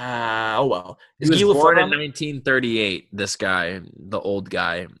 Oh well. He was born in 1938. This guy, the old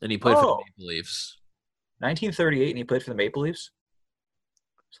guy, and he played for the Maple Leafs. 1938, and he played for the Maple Leafs.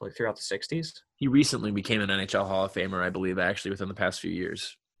 So like throughout the 60s. He recently became an NHL Hall of Famer, I believe, actually within the past few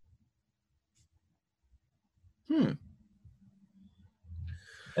years.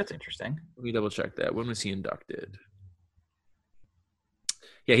 That's interesting. Let me double check that. When was he inducted?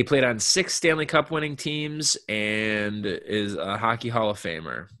 Yeah, he played on 6 Stanley Cup winning teams and is a Hockey Hall of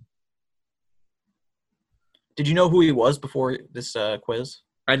Famer. Did you know who he was before this quiz?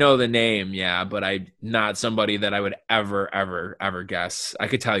 I know the name, yeah, but I'm not somebody that I would ever guess. I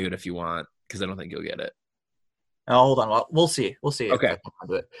could tell you it if you want, because I don't think you'll get it. Oh, hold on. We'll see. Okay.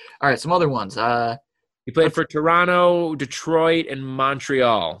 All right, some other ones. He played for Toronto, Detroit, and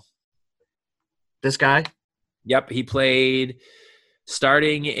Montreal. This guy? Yep, he played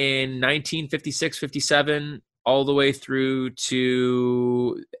starting in 1956-57 all the way through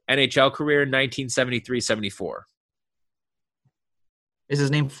to NHL career 1973-74. Is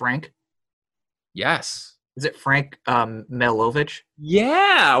his name Frank? Yes. Is it Frank Melovich?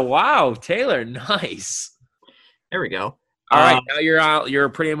 Yeah. Wow, Taylor, nice. There we go. All right, now you're out. You're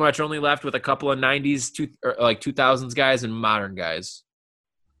pretty much only left with a couple of 90s, 2000s guys and modern guys.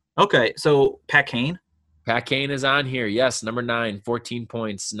 Okay, so Pat Kane? Pat Kane is on here. Yes, number 9, 14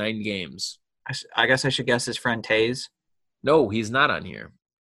 points, 9 games. I guess I should guess his friend Taze. No, he's not on here.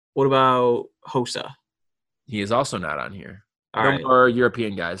 What about Hossa? He is also not on here. All no right. more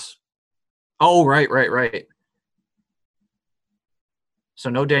European guys. Oh, right. So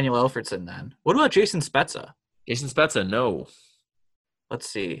no Daniel Alfredson then. What about Jason Spezza? Jason Spezza, no. Let's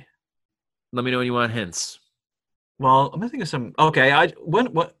see. Let me know when you want hints. Well, I'm gonna think of some. Okay,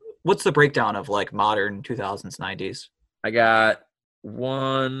 what's the breakdown of like modern 2000s, 90s? I got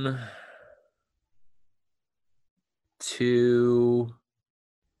 1, 2.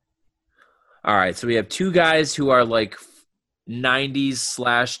 All right, so we have 2 guys who are like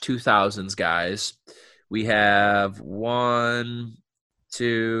 90s/2000s guys. We have 1,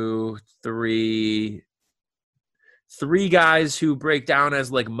 2, 3 guys who break down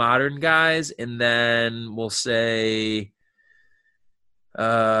as like modern guys, and then we'll say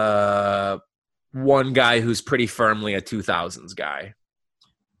 1 guy who's pretty firmly a 2000s guy.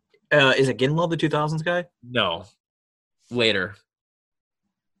 Is it Ginlow, the 2000s guy? No, later.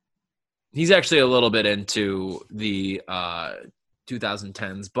 He's actually a little bit into the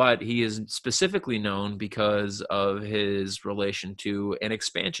 2010s, but he is specifically known because of his relation to an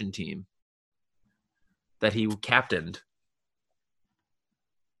expansion team that he captained.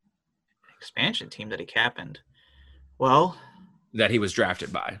 Expansion team that he captained. Well, that he was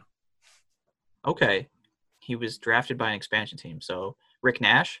drafted by. Okay. He was drafted by an expansion team. So Rick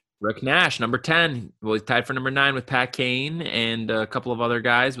Nash? Rick Nash, number 10. Well, he's tied for number 9 with Pat Kane and a couple of other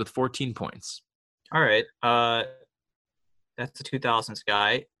guys with 14 points. All right. That's the 2000s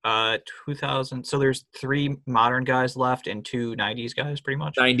guy. 2000. So there's 3 modern guys left and 2 90s guys, pretty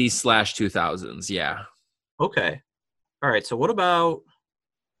much. 90s/2000s, yeah. Okay. All right. So what about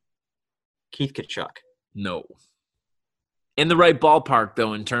Keith Tkachuk? No. In the right ballpark,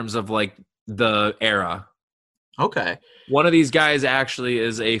 though, in terms of like the era. Okay. One of these guys actually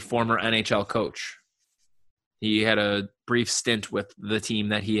is a former NHL coach. He had a brief stint with the team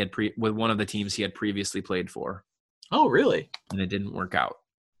that he had with one of the teams he had previously played for. Oh, really? And it didn't work out.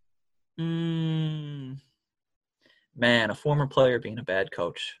 Man, a former player being a bad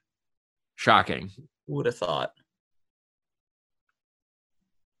coach. Shocking. Who would have thought?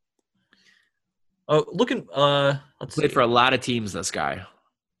 Oh, looking. Let's see. Played for a lot of teams, this guy.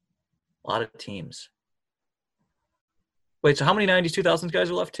 A lot of teams. Wait, so how many 90s, 2000s guys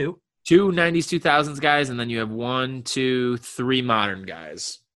are left? Two 90s, 2000s guys, and then you have 1, 2, 3 modern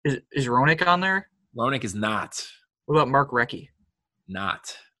guys. Is Roenick on there? Roenick is not. What about Mark Recchi?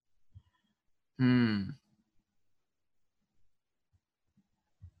 Not. I'm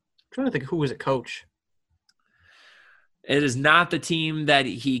trying to think who was a coach. It is not the team that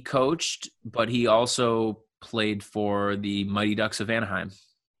he coached, but he also played for the Mighty Ducks of Anaheim.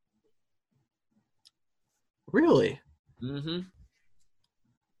 Really? Mm-hmm.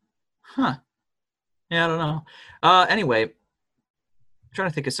 Huh. Yeah, I don't know. Anyway, I'm trying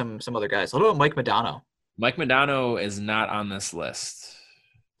to think of some other guys. What about Mike Modano? Mike Modano is not on this list.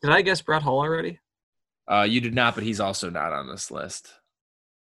 Did I guess Brett Hull already? You did not, but he's also not on this list.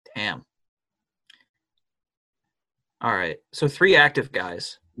 Damn. All right. So 3 active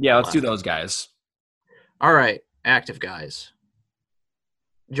guys. Yeah, let's left. do those guys. All right. Active guys.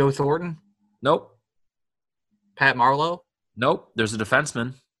 Joe Thornton? Nope. Pat Marlowe? Nope. There's a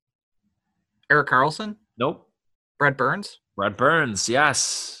defenseman. Erik Karlsson? Nope. Brett Burns? Brett Burns,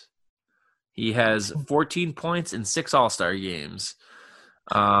 yes. He has 14 points in 6 All-Star games.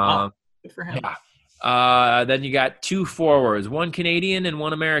 Good for him. Yeah. Then you got 2 forwards, 1 Canadian and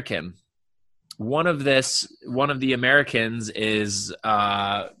 1 American. One of the Americans is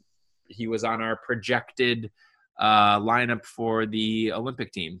he was on our projected lineup for the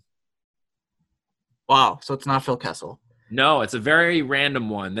Olympic team. Wow. So it's not Phil Kessel. No, it's a very random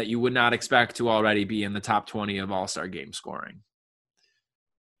one that you would not expect to already be in the top 20 of All-Star game scoring.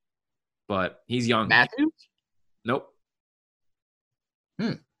 But he's young. Matthews? Nope.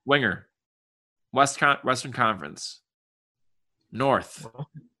 Winger. Western Conference. North.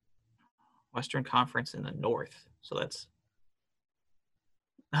 Western Conference in the North. So that's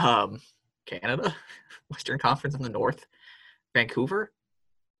Canada. Western Conference in the North. Vancouver?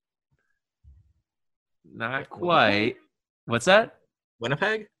 Not quite. What's that?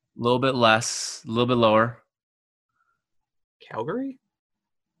 Winnipeg? A little bit less, a little bit lower. Calgary?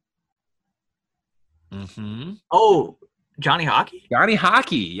 Mm-hmm. Oh, Johnny Hockey? Johnny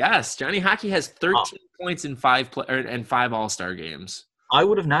Hockey, yes. Johnny Hockey has 13 points in 5 All-Star games. I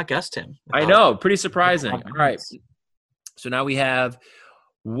would have not guessed him. I know, pretty surprising. All right. So now we have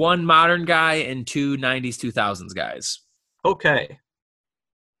 1 modern guy and 2 90s, 2000s guys. Okay.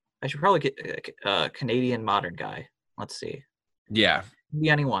 I should probably get a Canadian modern guy. Let's see. Yeah. Be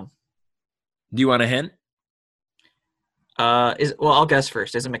anyone. Do you want a hint? I'll guess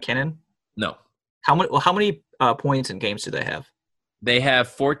first. Is it McKinnon? No. How many points in games do they have? They have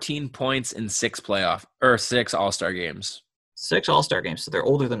 14 points in 6 All-Star games. 6 All-Star games, so they're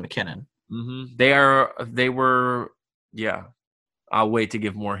older than McKinnon. Mm-hmm. They were, yeah. I'll wait to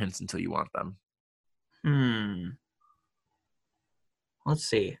give more hints until you want them. Let's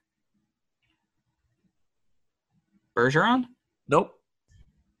see. Bergeron? Nope.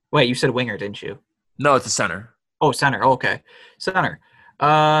 Wait, you said winger, didn't you? No, it's a center. Oh, center. Oh, okay. Center.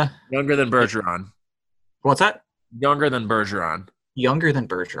 Younger than Bergeron. What's that? Younger than Bergeron. Younger than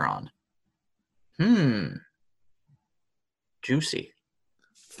Bergeron. Juicy.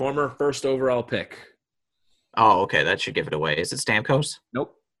 Former first overall pick. Oh, okay. That should give it away. Is it Stamkos?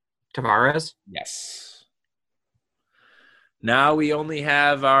 Nope. Tavares? Yes. Now we only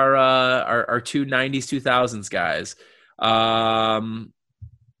have our 2 90s, 2000s guys.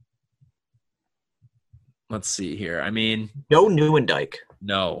 Let's see here. I mean, Joe Nieuwendyk.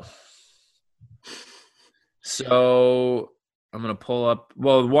 no. So I'm going to pull up.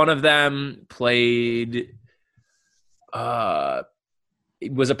 Well, one of them played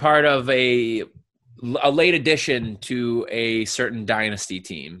was a part of a late addition to a certain dynasty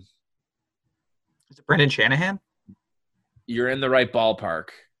team. Is it Brendan Shanahan? You're in the right ballpark.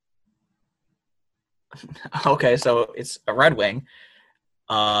 Okay, so it's a Red Wing.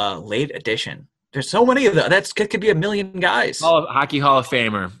 Late addition. There's so many of them. That could be a million guys. Hockey Hall of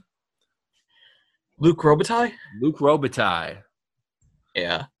Famer. Luke Robitaille? Luke Robitaille.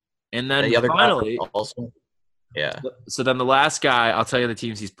 Yeah. And then the other finally, guy also. Yeah. So then the last guy, I'll tell you the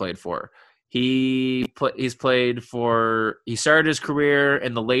teams he's played for. He started his career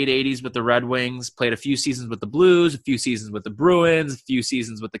in the late 80s with the Red Wings, played a few seasons with the Blues, a few seasons with the Bruins, a few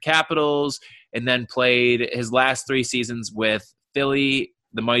seasons with the Capitals, and then played his last 3 seasons with Philly,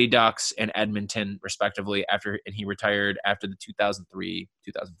 the Mighty Ducks, and Edmonton, respectively, and he retired after the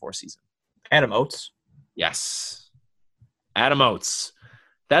 2003-2004 season. Adam Oates. Yes. Adam Oates.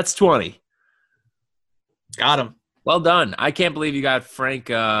 That's 20. Got him. Well done. I can't believe you got Frank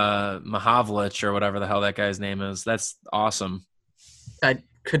Mahavlich or whatever the hell that guy's name is. That's awesome. I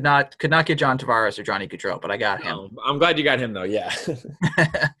could not get John Tavares or Johnny Gaudreau, but I got him. I'm glad you got him, though, yeah.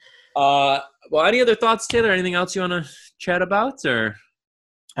 Well, any other thoughts, Taylor? Anything else you want to chat about? Or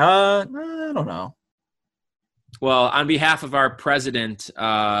I don't know. Well, on behalf of our president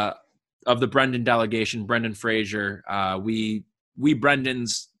of the Brendan delegation, Brendan Fraser, we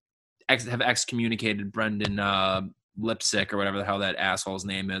Brendans have excommunicated Brendan Lipsick or whatever the hell that asshole's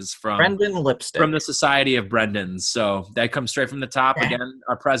name is from Brendan Lipstick from the Society of Brendans. So that comes straight from the top. Again,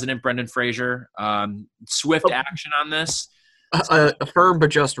 our president, Brendan Fraser, swift action on this. A firm but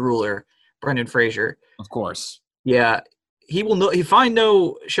just ruler, Brendan Fraser. Of course. Yeah, he find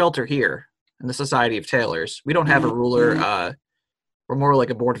no shelter here in the Society of Tailors. We don't have a ruler. We're more like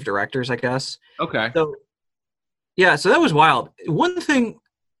a board of directors, I guess. Okay. So, yeah, so that was wild. One thing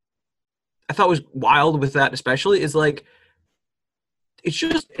I thought was wild with that especially is like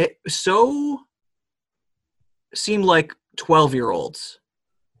it so seemed like 12-year-olds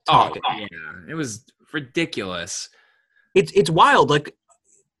talking. Oh, yeah. It was ridiculous. It's wild. Like,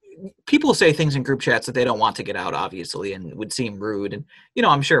 people say things in group chats that they don't want to get out, obviously, and would seem rude. And,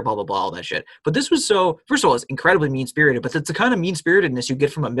 I'm sure blah, blah, blah, all that shit. But this was so, first of all, it's incredibly mean-spirited, but it's the kind of mean-spiritedness you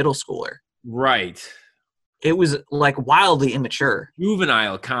get from a middle schooler. Right. It was, like, wildly immature.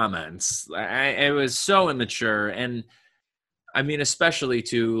 Juvenile comments. It was so immature. And, I mean, especially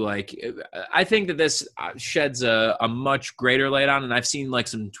to, like, I think that this sheds a much greater light on, and I've seen, like,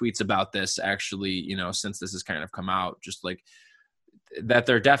 some tweets about this, actually, since this has kind of come out, just, like, that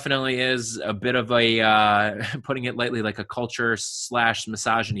there definitely is a bit of a, putting it lightly, like a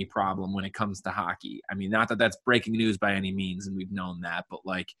culture/misogyny problem when it comes to hockey. I mean, not that that's breaking news by any means, and we've known that, but,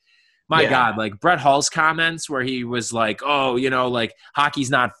 like, my God, like Brett Hull's comments where he was like, oh, like hockey's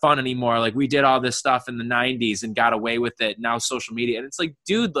not fun anymore. Like, we did all this stuff in the 90s and got away with it. Now social media. And it's like,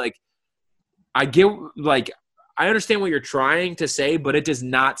 dude, like, I understand what you're trying to say, but it does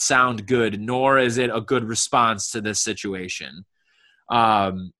not sound good, nor is it a good response to this situation.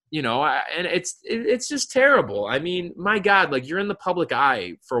 And it's just terrible. I mean, my God, like, you're in the public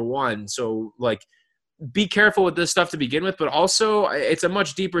eye for one. So, like, be careful with this stuff to begin with, but also it's a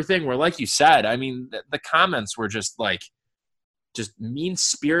much deeper thing where, like you said, I mean, the comments were just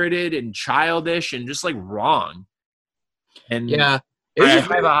mean-spirited and childish and just, like, wrong. And yeah, I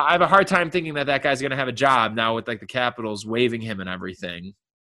have a hard time thinking that guy's going to have a job now with, like, the Capitals waving him and everything.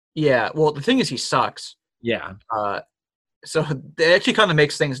 Yeah, well, the thing is he sucks. Yeah. So it actually kind of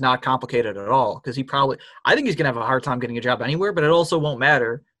makes things not complicated at all, because I think he's going to have a hard time getting a job anywhere, but it also won't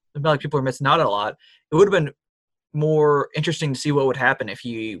matter. It's not like people are missing out a lot. It would have been more interesting to see what would happen if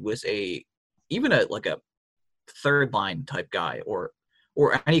he was even a third line type guy or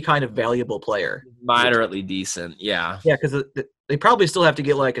any kind of valuable player. Moderately decent, yeah. Yeah, because they probably still have to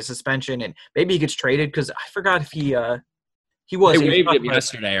get, like, a suspension, and maybe he gets traded, because I forgot if he was. They waived him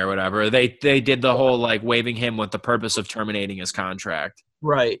yesterday or whatever. They did the whole, like, waiving him with the purpose of terminating his contract.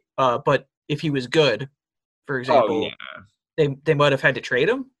 Right. But if he was good, for example, they might have had to trade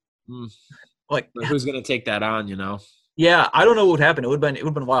him. Like, but who's going to take that on, Yeah, I don't know what would happen. It would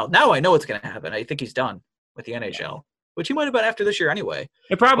have been wild. Now I know what's going to happen. I think he's done with the NHL, which he might have been after this year anyway.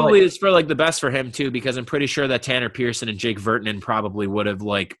 It probably is for, like, the best for him too, because I'm pretty sure that Tanner Pearson and Jake Virtanen probably would have,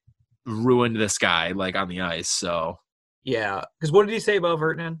 like, ruined this guy, like, on the ice. So yeah, because what did he say about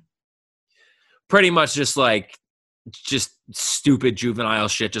Virtanen? Pretty much just stupid juvenile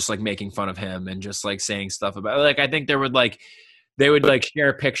shit, just, like, making fun of him and just, like, saying stuff about, like, I think they would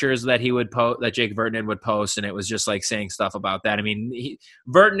share pictures that he would post, that Jake Virtanen would post, and it was just, like, saying stuff about that. I mean,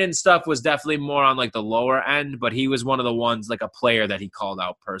 Virtanen stuff was definitely more on, like, the lower end, but he was one of the ones, like, a player that he called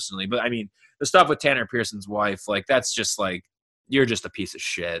out personally. But I mean, the stuff with Tanner Pearson's wife, like, that's just, like, you're just a piece of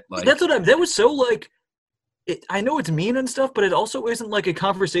shit. Like, that was so, like, I know it's mean and stuff, but it also isn't, like, a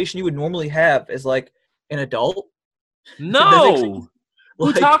conversation you would normally have as, like, an adult. No,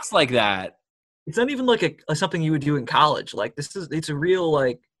 who talks like that? It's not even like something you would do in college. Like, it's a real,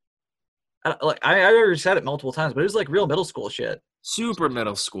 like I already said it multiple times, but it was, like, real middle school shit. Super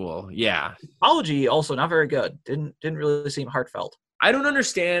middle school, yeah. Apology also not very good. Didn't really seem heartfelt. I don't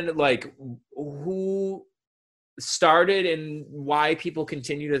understand, like, who started and why people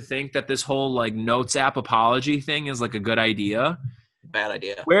continue to think that this whole, like, Notes app apology thing is, like, a good idea. Bad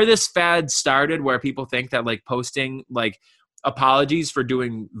idea. Where this fad started, where people think that, like, posting, like, apologies for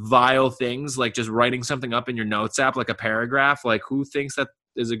doing vile things, like just writing something up in your Notes app, like a paragraph, like, who thinks that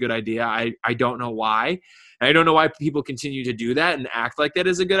is a good idea? I don't know why. I don't know why people continue to do that and act like that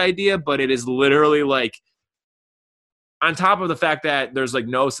is a good idea, but it is literally, like, on top of the fact that there's like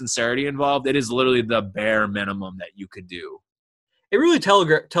no sincerity involved, it is literally the bare minimum that you could do. It really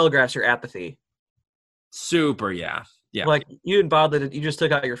telegraphs your apathy. Super, yeah. Like, you didn't bother. You just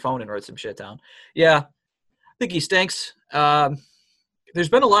took out your phone and wrote some shit down. Yeah, I think he stinks. There's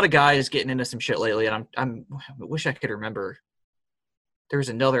been a lot of guys getting into some shit lately, and I wish I could remember. There was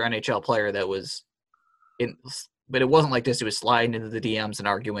another NHL player that was in, but it wasn't like this. He was sliding into the DMs and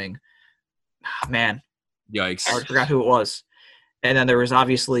arguing. Man, Yikes! I forgot who it was. And then there was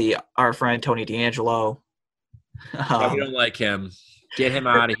obviously our friend Tony D'Angelo. We don't like him. Get him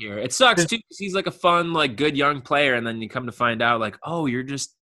out of here. It sucks too because he's like a fun, like good young player, and then you come to find out, like, oh, you're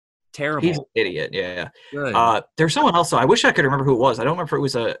just terrible. He's an idiot. Yeah. Good. There's someone else. I wish I could remember who it was. I don't remember if it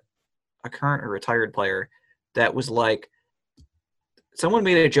was a current or retired player that was like, someone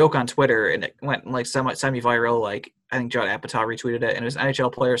made a joke on Twitter and it went like semi-viral. Like, I think Judd Apatow retweeted it, and it was an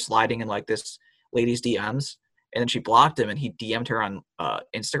NHL player sliding in like this lady's DMs, and then she blocked him, and he DM'd her on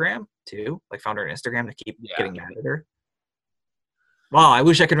Instagram too. Like, found her on Instagram to keep getting mad at her. Wow, I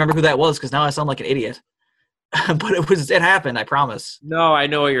wish I could remember who that was because now I sound like an idiot. But it happened, I promise. No, I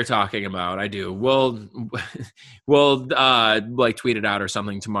know what you're talking about. I do. We'll like tweet it out or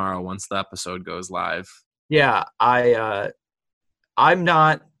something tomorrow once the episode goes live. Yeah, I'm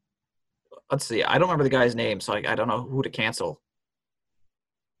not. Let's see. I don't remember the guy's name, so I don't know who to cancel.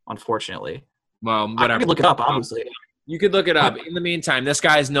 Unfortunately. Well, whatever. I could look it up, obviously. You could look it up. In the meantime, this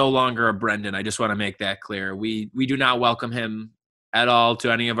guy is no longer a Brendan. I just want to make that clear. We do not welcome him at all to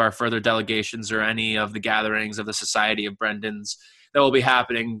any of our further delegations or any of the gatherings of the Society of Brendans that will be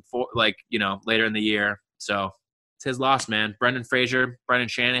happening for later in the year. So it's his loss, man. Brendan Fraser, Brendan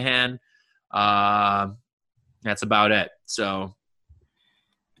Shanahan. That's about it. So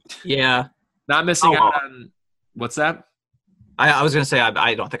yeah, not missing out on what's that? I was going to say,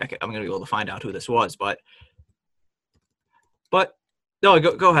 I don't think I'm going to be able to find out who this was, but no,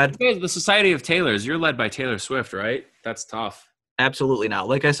 go ahead. The Society of Tailors, you're led by Taylor Swift, right? That's tough. Absolutely not.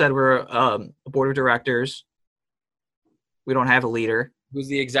 Like I said, we're a board of directors. We don't have a leader. Who's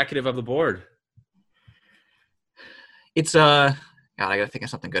the executive of the board? It's God, I got to think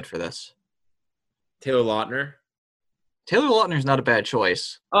of something good for this. Taylor Lautner. Taylor Lautner's not a bad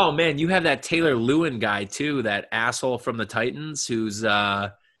choice. Oh man, you have that Taylor Lewin guy too, that asshole from the Titans who's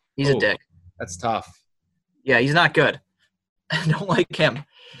he's a dick. That's tough. Yeah, he's not good. I don't like him.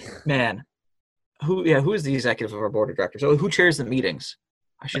 Man. Who is the executive of our board of directors? Oh, who chairs the meetings?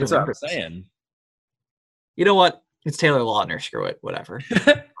 I should have remembered. That's what I'm saying. You know what? It's Taylor Lautner. Screw it. Whatever.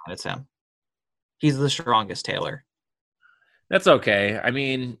 It's him. He's the strongest Taylor. That's okay. I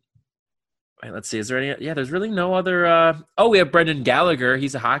mean, let's see. Is there any? Yeah, there's really no other. We have Brendan Gallagher.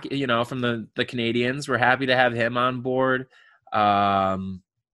 He's a hockey, from the Canadiens. We're happy to have him on board. I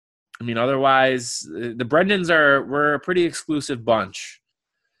mean, otherwise, the Brendans we're a pretty exclusive bunch.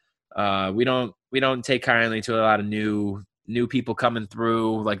 We don't take kindly to a lot of new people coming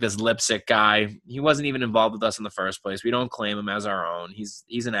through, like this Lipsick guy. He wasn't even involved with us in the first place. We don't claim him as our own.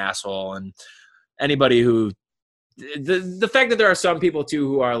 He's an asshole, and anybody who the fact that there are some people too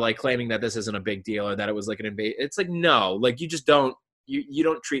who are like claiming that this isn't a big deal or that it was like an invasion. It's like, no, like you just don't you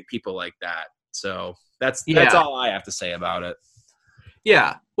don't treat people like that. So that's all I have to say about it.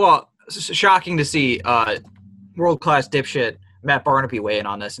 Yeah, well, it's shocking to see world-class dipshit Matt Barnaby weigh in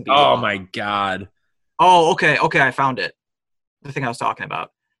on this. And be wrong. My God. Oh, okay, I found it. The thing I was talking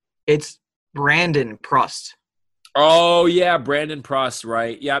about. It's Brandon Prust. Oh, yeah, Brandon Prust,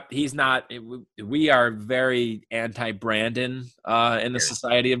 right. Yep, he's not – we are very anti-Brandon in the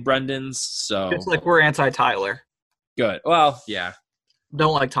Society of Brendans. So it's like we're anti-Tyler. Good. Well, yeah.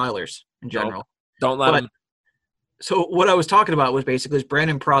 Don't like Tylers in general. Don't let him. So what I was talking about was basically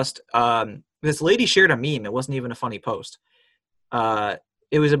Brandon Prust. This lady shared a meme. It wasn't even a funny post.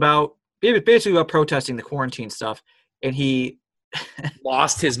 It was basically about protesting the quarantine stuff, and he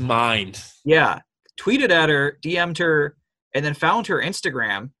lost his mind. Yeah, tweeted at her, DM'd her, and then found her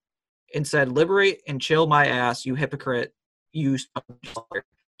Instagram and said, "Liberate and chill my ass, you hypocrite. You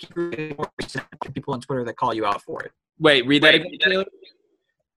keep people on Twitter that call you out for it." Wait, read that again, Taylor.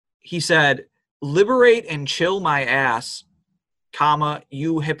 He said, "Liberate and chill my ass, comma,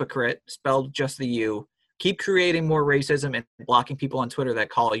 you hypocrite," spelled just the U. Keep creating more racism and blocking people on Twitter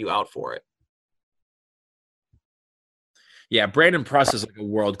that call you out for it. Yeah, Brandon Prust is like a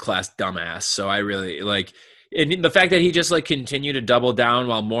world-class dumbass. So I really like and the fact that he just like continued to double down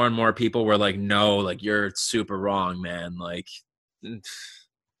while more and more people were like, no, like you're super wrong, man. Like,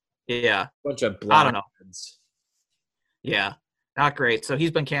 yeah, bunch of I don't know. Yeah, not great. So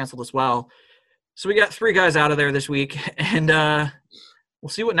he's been canceled as well. So we got 3 guys out of there this week, and we'll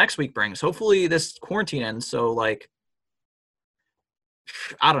see what next week brings. Hopefully this quarantine ends, so like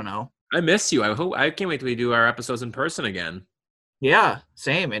I don't know. I miss you. I can't wait till we do our episodes in person again. Yeah,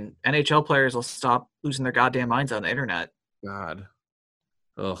 same. And NHL players will stop losing their goddamn minds on the internet. God.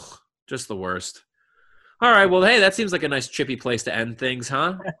 Ugh. Just the worst. All right. Well, hey, that seems like a nice chippy place to end things,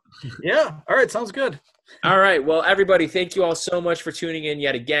 huh? Yeah. All right. Sounds good. All right. Well, everybody, thank you all so much for tuning in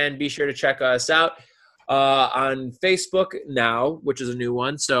yet again. Be sure to check us out on Facebook now, which is a new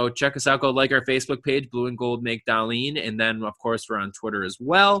one. So check us out. Go like our Facebook page, Blue and Gold Make Darlene. And then, of course, we're on Twitter as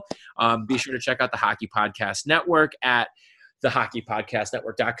well. Be sure to check out the Hockey Podcast Network at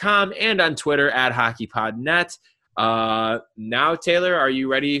thehockeypodcastnetwork.com and on Twitter at HockeyPodNet. Now, Taylor, are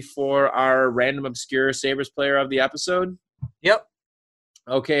you ready for our random obscure Sabres player of the episode? Yep.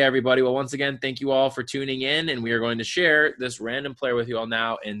 Okay, everybody. Well, once again, thank you all for tuning in, and we are going to share this random player with you all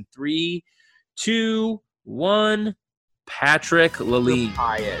now in 3, 2, 1. Patrick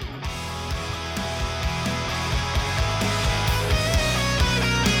Lalime.